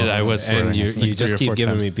 So I did. I was swearing. And you just keep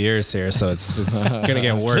giving me beers here, so it's gonna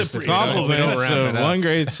get worse. Compliments of one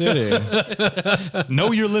great city.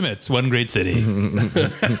 Know your limits. One great city.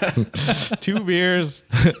 2 beers.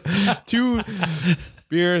 2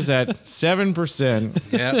 beers at 7%.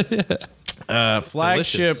 Yeah.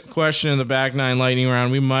 Flagship Delicious. question in the back 9 lightning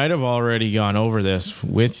round. We might have already gone over this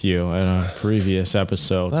with you in a previous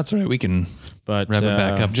episode. That's right. We can wrap it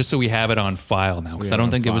back up just so we have it on file now, because I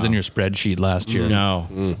don't think it was in your spreadsheet last year.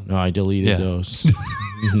 No, I deleted those.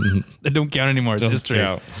 They don't count anymore. It's history.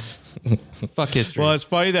 Count. Fuck history. Well, it's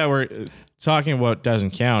funny that we're talking about what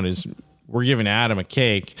doesn't count is we're giving Adam a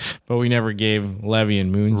cake, but we never gave Levy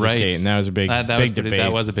and Moons a cake, and that was a big debate.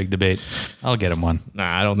 That was a big debate. I'll get him one.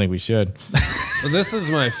 Nah, I don't think we should. Well, this is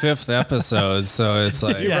my 5th episode, so it's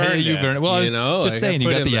like you've earned it. Well, I was just saying, you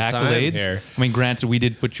got the accolades. I mean, granted, we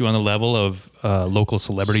did put you on the level of local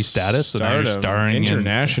celebrity status, so now you're starring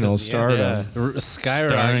international stardom,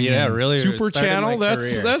 skyrocket, really super channel.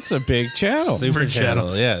 That's a big channel. Super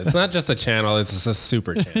channel, yeah. It's not just a channel; it's a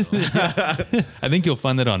super channel. I think you'll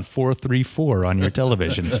find that on 434 on your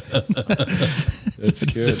television. That's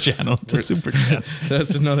good. It's a channel. It's a super channel.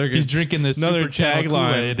 That's another good. He's drinking this another super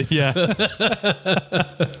tagline. Yeah.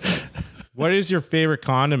 What is your favorite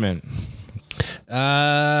condiment?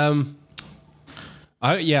 I'll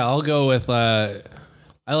go with I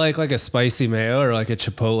like a spicy mayo or like a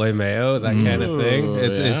chipotle mayo, that kind of thing.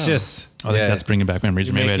 It's just I think that's bringing back memories.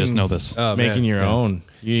 Or maybe I just know this. Making your own.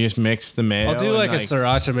 You just mix the mayo. I'll do like a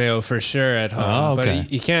sriracha mayo for sure at home,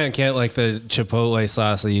 but you can't get like the chipotle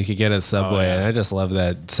sauce that you could get at Subway. And I just love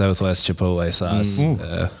that Southwest chipotle sauce.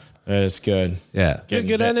 That is good. Yeah. Get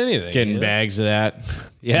good at anything. Getting bags of that.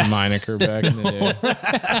 Yeah. Meinecker back in the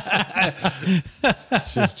day.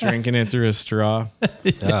 Just drinking it through a straw.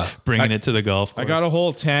 Bringing it to the golf course. I got a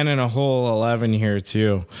hole 10 and a hole 11 here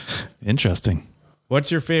too. Interesting.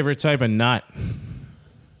 What's your favorite type of nut?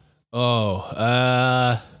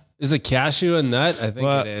 Is it cashew a nut? I think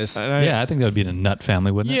it is. I think that would be the nut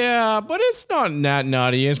family, wouldn't it? Yeah, but it's not that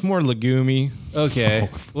nutty. It's more legumey. Okay.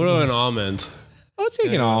 What about an almond? I'll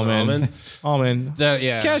take an almond. Almond.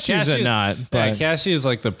 Cashew's a nut. But cashew is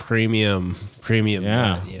like the premium.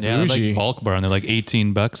 Yeah. Nut, Yeah, like Bulk Bar, and they're like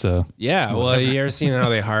 $18 so. Yeah, well, you ever seen how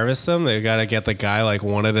they harvest them? They got to get the guy like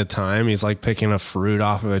one at a time. He's like picking a fruit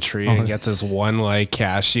off of a tree and gets his one like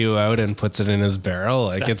cashew out and puts it in his barrel.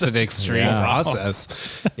 Like it's an extreme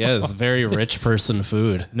process. Yeah, it's very rich person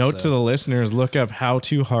food. Note to the listeners: look up how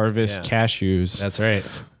to harvest cashews. That's right.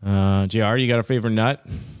 JR, you got a favorite nut?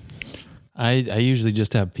 I usually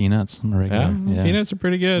just have peanuts. I'm a regular. Yeah. Peanuts are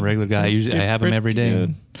pretty good. Regular guy. I have them every day.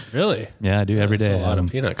 Good. Really? Yeah, I do every day. That's a lot of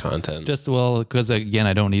peanut content. Just because again,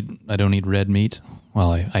 I don't eat red meat.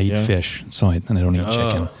 Well, I eat fish, and I don't eat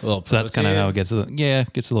chicken. So that's kind of how it gets.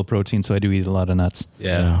 Gets a little protein. So I do eat a lot of nuts.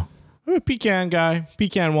 Yeah. I'm a pecan guy.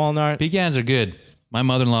 Pecan walnut. Pecans are good. My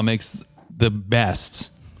mother-in-law makes the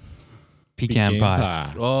best pecan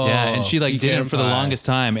pie. Oh, yeah, and she did it for the longest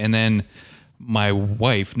time, and then my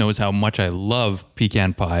wife knows how much I love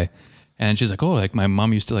pecan pie, and she's like, "Oh, like my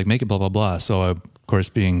mom used to make it, blah blah blah." So of course,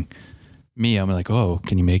 being me, I'm like, "Oh,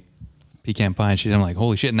 can you make pecan pie?" And I'm like,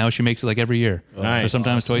 "Holy shit!" Now she makes it like every year, nice. or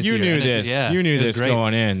sometimes twice a year. You knew this. You knew this great.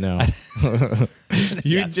 Going in, though.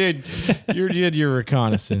 You did. You did your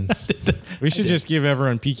reconnaissance. We should just give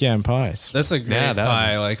everyone pecan pies. That's a great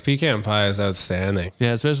pie. Like pecan pie is outstanding.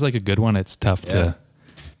 Yeah, especially like a good one. It's tough to.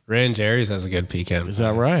 Ray and Jerry's has a good pecan pie. Is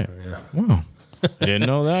that right? Yeah. Wow. I didn't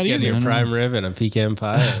know that either. Get your prime rib and a pecan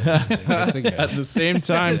pie. At the same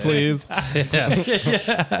time, please.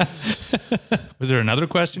 Was there another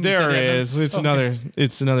question? There is. It's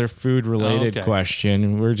another food related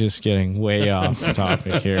question. We're just getting way off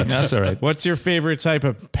topic here. That's all right. What's your favorite type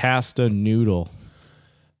of pasta noodle?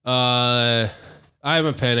 I'm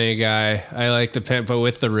a penne guy. I like the penne, but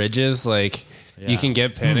with the ridges, you can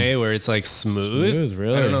get penne where it's smooth.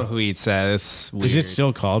 Really? I don't know who eats that. It's weird. Is it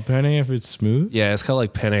still called penne if it's smooth? Yeah, it's called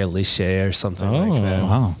like penne lisce or something like that.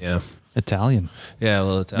 Wow. Yeah. Italian. Yeah, a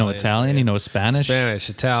little Italian. No Italian, you know Spanish? Spanish,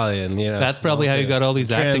 Italian, That's probably how you got all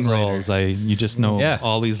these acting roles. You just know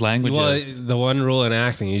all these languages. Well, the one rule in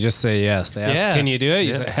acting, you just say yes. They ask, can you do it?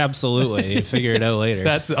 You say, absolutely. You figure it out later.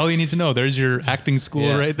 That's all you need to know. There's your acting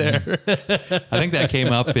school right there. I think that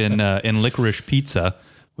came up in Licorice Pizza,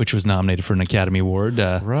 which was nominated for an Academy Award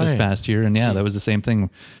this past year. And that was the same thing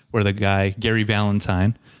where the guy, Gary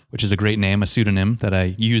Valentine, which is a great name, a pseudonym that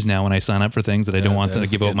I use now when I sign up for things that I don't want them to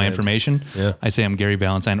give out my information. Yeah. I say I'm Gary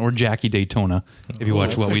Valentine or Jackie Daytona. If you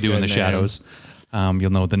watch What We Do in the Shadows, you'll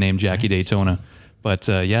know the name Jackie Daytona. But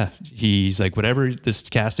he's like, whatever this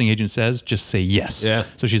casting agent says, just say yes. Yeah.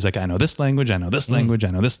 So she's like, I know this language, I know this language, I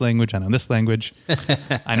know this language, I know this language.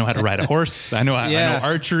 I know how to ride a horse. I know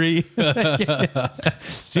archery.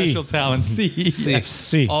 Special talent.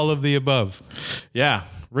 C. All of the above. Yeah.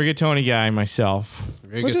 Rigatoni guy myself.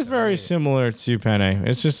 Which is very similar to penne.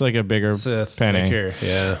 It's just like a bigger penne. Thicker,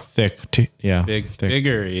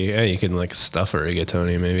 bigger. Yeah, you can stuff a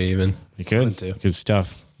rigatoni maybe even. You could. You could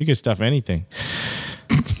stuff anything.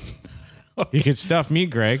 You could stuff me,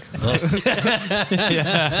 Greg. All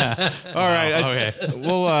right. Okay.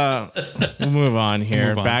 We'll move on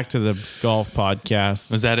here. Back to the golf podcast.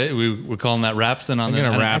 Was that it? We're calling that wraps then on I'm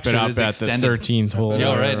going to wrap it up at the 13th hole. Yeah,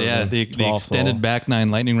 all right. Yeah. The extended back nine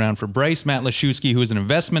lightning round for Bryce Matt Lashewski, who is an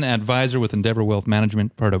investment advisor with Endeavor Wealth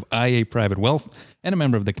Management, part of IA Private Wealth, and a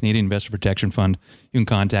member of the Canadian Investor Protection Fund. You can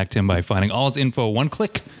contact him by finding all his info one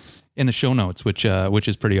click in the show notes, which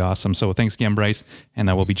is pretty awesome. So thanks again, Bryce, and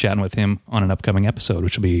we'll be chatting with him on an upcoming episode,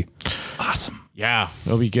 which will be awesome. Yeah,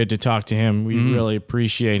 it'll be good to talk to him. We really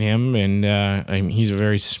appreciate him, and he's a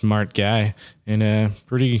very smart guy and a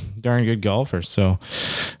pretty darn good golfer. So,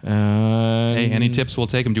 hey, any tips? We'll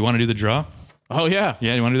take him. Do you want to do the draw? Oh yeah,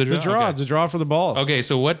 You want to do the draw? The draw for the ball. Okay,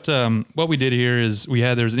 so what we did here is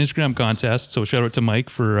there's an Instagram contest. So shout out to Mike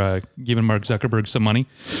for giving Mark Zuckerberg some money,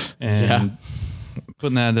 and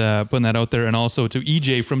putting that out there, and also to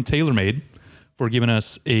EJ from TaylorMade for giving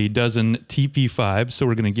us a dozen TP5. So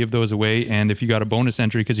we're going to give those away, and if you got a bonus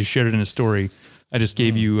entry because you shared it in a story, I just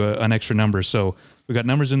gave you an extra number. So we got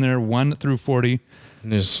numbers in there 1 through 40.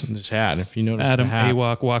 And this hat, if you notice, Adam the hat.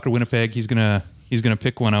 Awak, Walker Winnipeg. He's gonna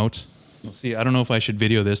pick one out. We'll see. I don't know if I should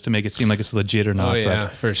video this to make it seem like it's legit or not. Oh yeah,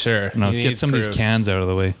 for sure. Get some of these cans out of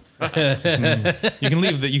the way. You can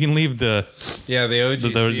leave the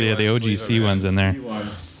OGC ones in there.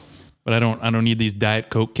 But I don't need these Diet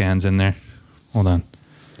Coke cans in there. Hold on.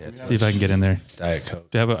 See if I can get in there. Diet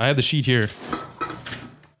Coke. I have the sheet here.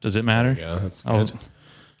 Does it matter? Yeah, that's good.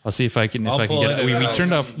 I'll see if I can get it.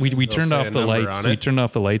 We turned off the lights. We turned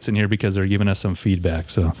off the lights in here because they're giving us some feedback.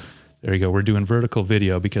 So there you go. We're doing vertical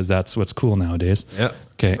video because that's what's cool nowadays. Yeah.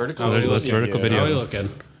 Okay. So let's vertical video. How are you looking?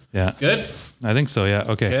 Yeah. Good? I think so, yeah.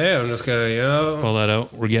 Okay. Okay, I'm just going to, Pull that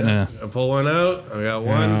out. We're getting I pull one out. I got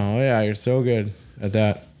one. Oh, yeah, you're so good at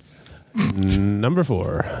that. Number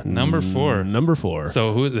 4. Number 4. Number 4.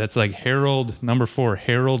 So that's like Harold, number 4,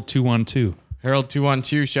 Harold 212. Harold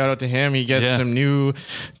 212, shout out to him. He gets some new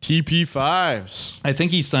TP5s. I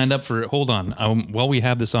think he signed up for, hold on. While we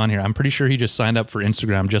have this on here, I'm pretty sure he just signed up for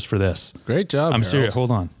Instagram just for this. Great job, I'm Harold. serious.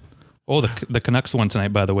 Hold on. Oh, the Canucks won tonight,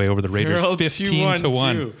 by the way, over the Raiders. Harold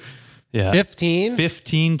 15-1. Yeah. 15?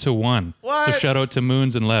 15-1 What? So shout out to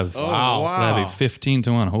Moons and Lev. Oh, wow. Levy,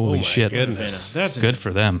 15-1. Holy shit. Goodness. That's Good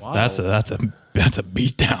for them. Wow. That's a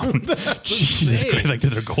beat down. Jesus Christ. Like,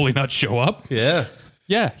 did their goalie not show up? Yeah.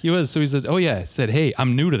 Yeah, he was. So he said, said, hey,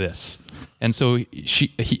 I'm new to this. And so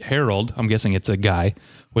Harold, I'm guessing it's a guy,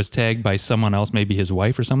 was tagged by someone else, maybe his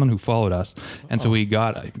wife or someone who followed us. And so may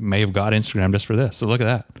have got Instagram just for this. So look at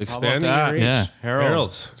that. Expanding that? your reach. Yeah.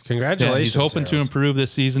 Harold. Congratulations. Yeah, he's hoping to Harold. improve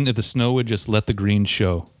this season if the snow would just let the green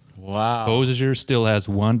show. Wow. Boziger still has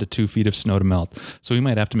 1 to 2 feet of snow to melt. So we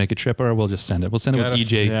might have to make a trip, or we'll just send it. We'll send it with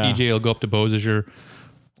EJ. yeah. EJ will go up to Boziger.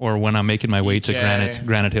 Or when I'm making my way to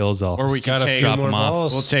Granite Hills, I'll Or we can take drop more them off.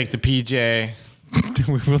 balls. We'll take the PJ.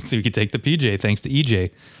 We'll see. We can take the PJ thanks to EJ.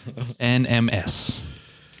 NMS.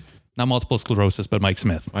 Not multiple sclerosis, but Mike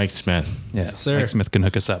Smith. Mike Smith. Yeah, sir. Mike Smith can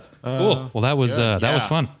hook us up. Cool. Well, that was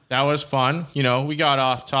fun. That was fun. You know, we got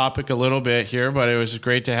off topic a little bit here, but it was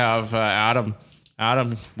great to have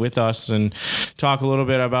Adam with us and talk a little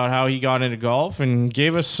bit about how he got into golf and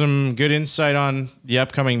gave us some good insight on the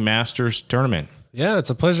upcoming Masters tournament. Yeah, it's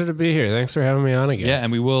a pleasure to be here. Thanks for having me on again. Yeah,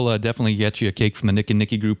 and we will definitely get you a cake from the Nick and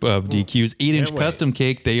Nicky group of DQs. 8-inch custom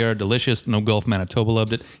cake. They are delicious. No Golf Manitoba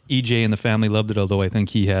loved it. EJ and the family loved it, although I think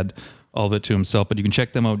he had all of it to himself. But you can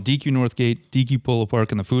check them out. DQ Northgate, DQ Polo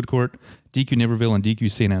Park in the food court, DQ Niverville, and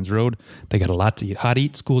DQ St. Anne's Road. They got a lot to eat. Hot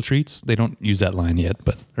Eat School Treats. They don't use that line yet,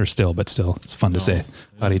 but still, it's fun to say.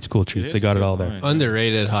 Hot Eat School Treats. They got it all there.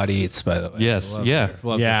 Underrated hot eats, by the way. Yes, Love yeah.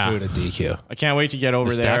 Love Yeah. the food at DQ. I can't wait to get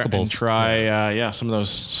over there and stackables. try some of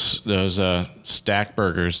those stack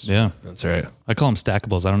burgers. Yeah. That's right. I call them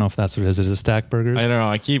stackables. I don't know if that's what it is. Is it stack burgers? I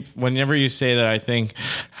don't know. Whenever you say that, I think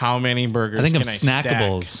how many burgers I think of can I stack?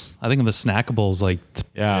 snackables. I think of the snackables like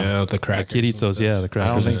Yeah. Yeah, the crackers. kid eats and those. stuff. Yeah, the crackers. I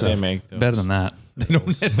don't and think stuff. they make those. Better than that. They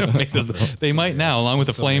don't make those. They might now, along with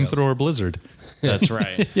the flamethrower blizzard. That's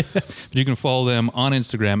right. But you can follow them on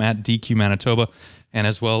Instagram at DQ Manitoba. And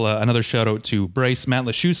as well, another shout out to Bryce Matt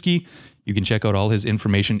Lashewski. You can check out all his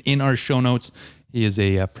information in our show notes. He is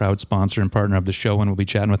a proud sponsor and partner of the show, and we'll be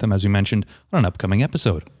chatting with him, as we mentioned, on an upcoming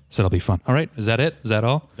episode. So that'll be fun. All right. Is that it? Is that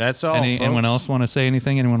all? That's all, Anyone folks. else want to say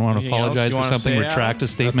anything? Anyone want to Anything else apologize you for wanna something? say, Retract Adam? a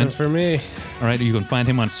statement? Nothing for me. All right. You can find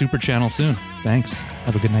him on Super Channel soon. Thanks.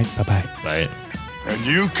 Have a good night. Bye-bye. Right. And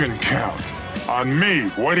you can count on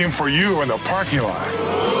me waiting for you in the parking lot.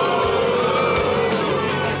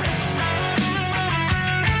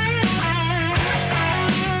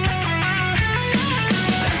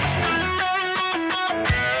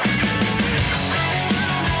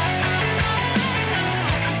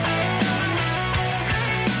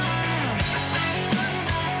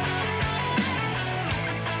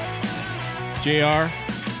 JR,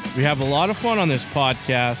 we have a lot of fun on this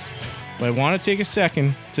podcast, but I want to take a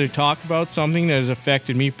second to talk about something that has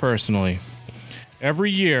affected me personally.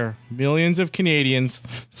 Every year, millions of Canadians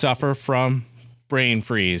suffer from brain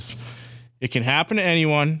freeze. It can happen to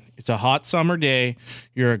anyone. It's a hot summer day.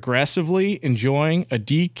 You're aggressively enjoying a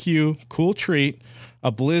DQ cool treat,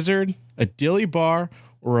 a blizzard, a dilly bar,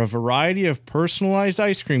 or a variety of personalized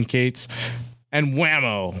ice cream cakes, and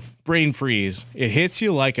whammo, brain freeze. It hits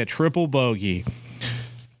you like a triple bogey.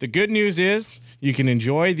 The good news is you can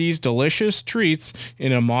enjoy these delicious treats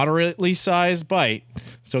in a moderately sized bite.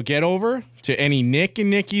 So get over to any Nick and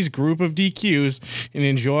Nicky's group of DQs and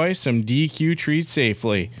enjoy some DQ treats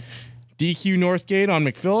safely. DQ Northgate on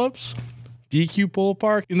McPhillips, DQ Polo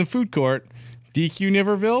Park in the food court, DQ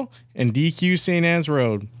Niverville, and DQ St. Anne's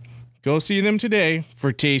Road. Go see them today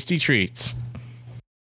for tasty treats.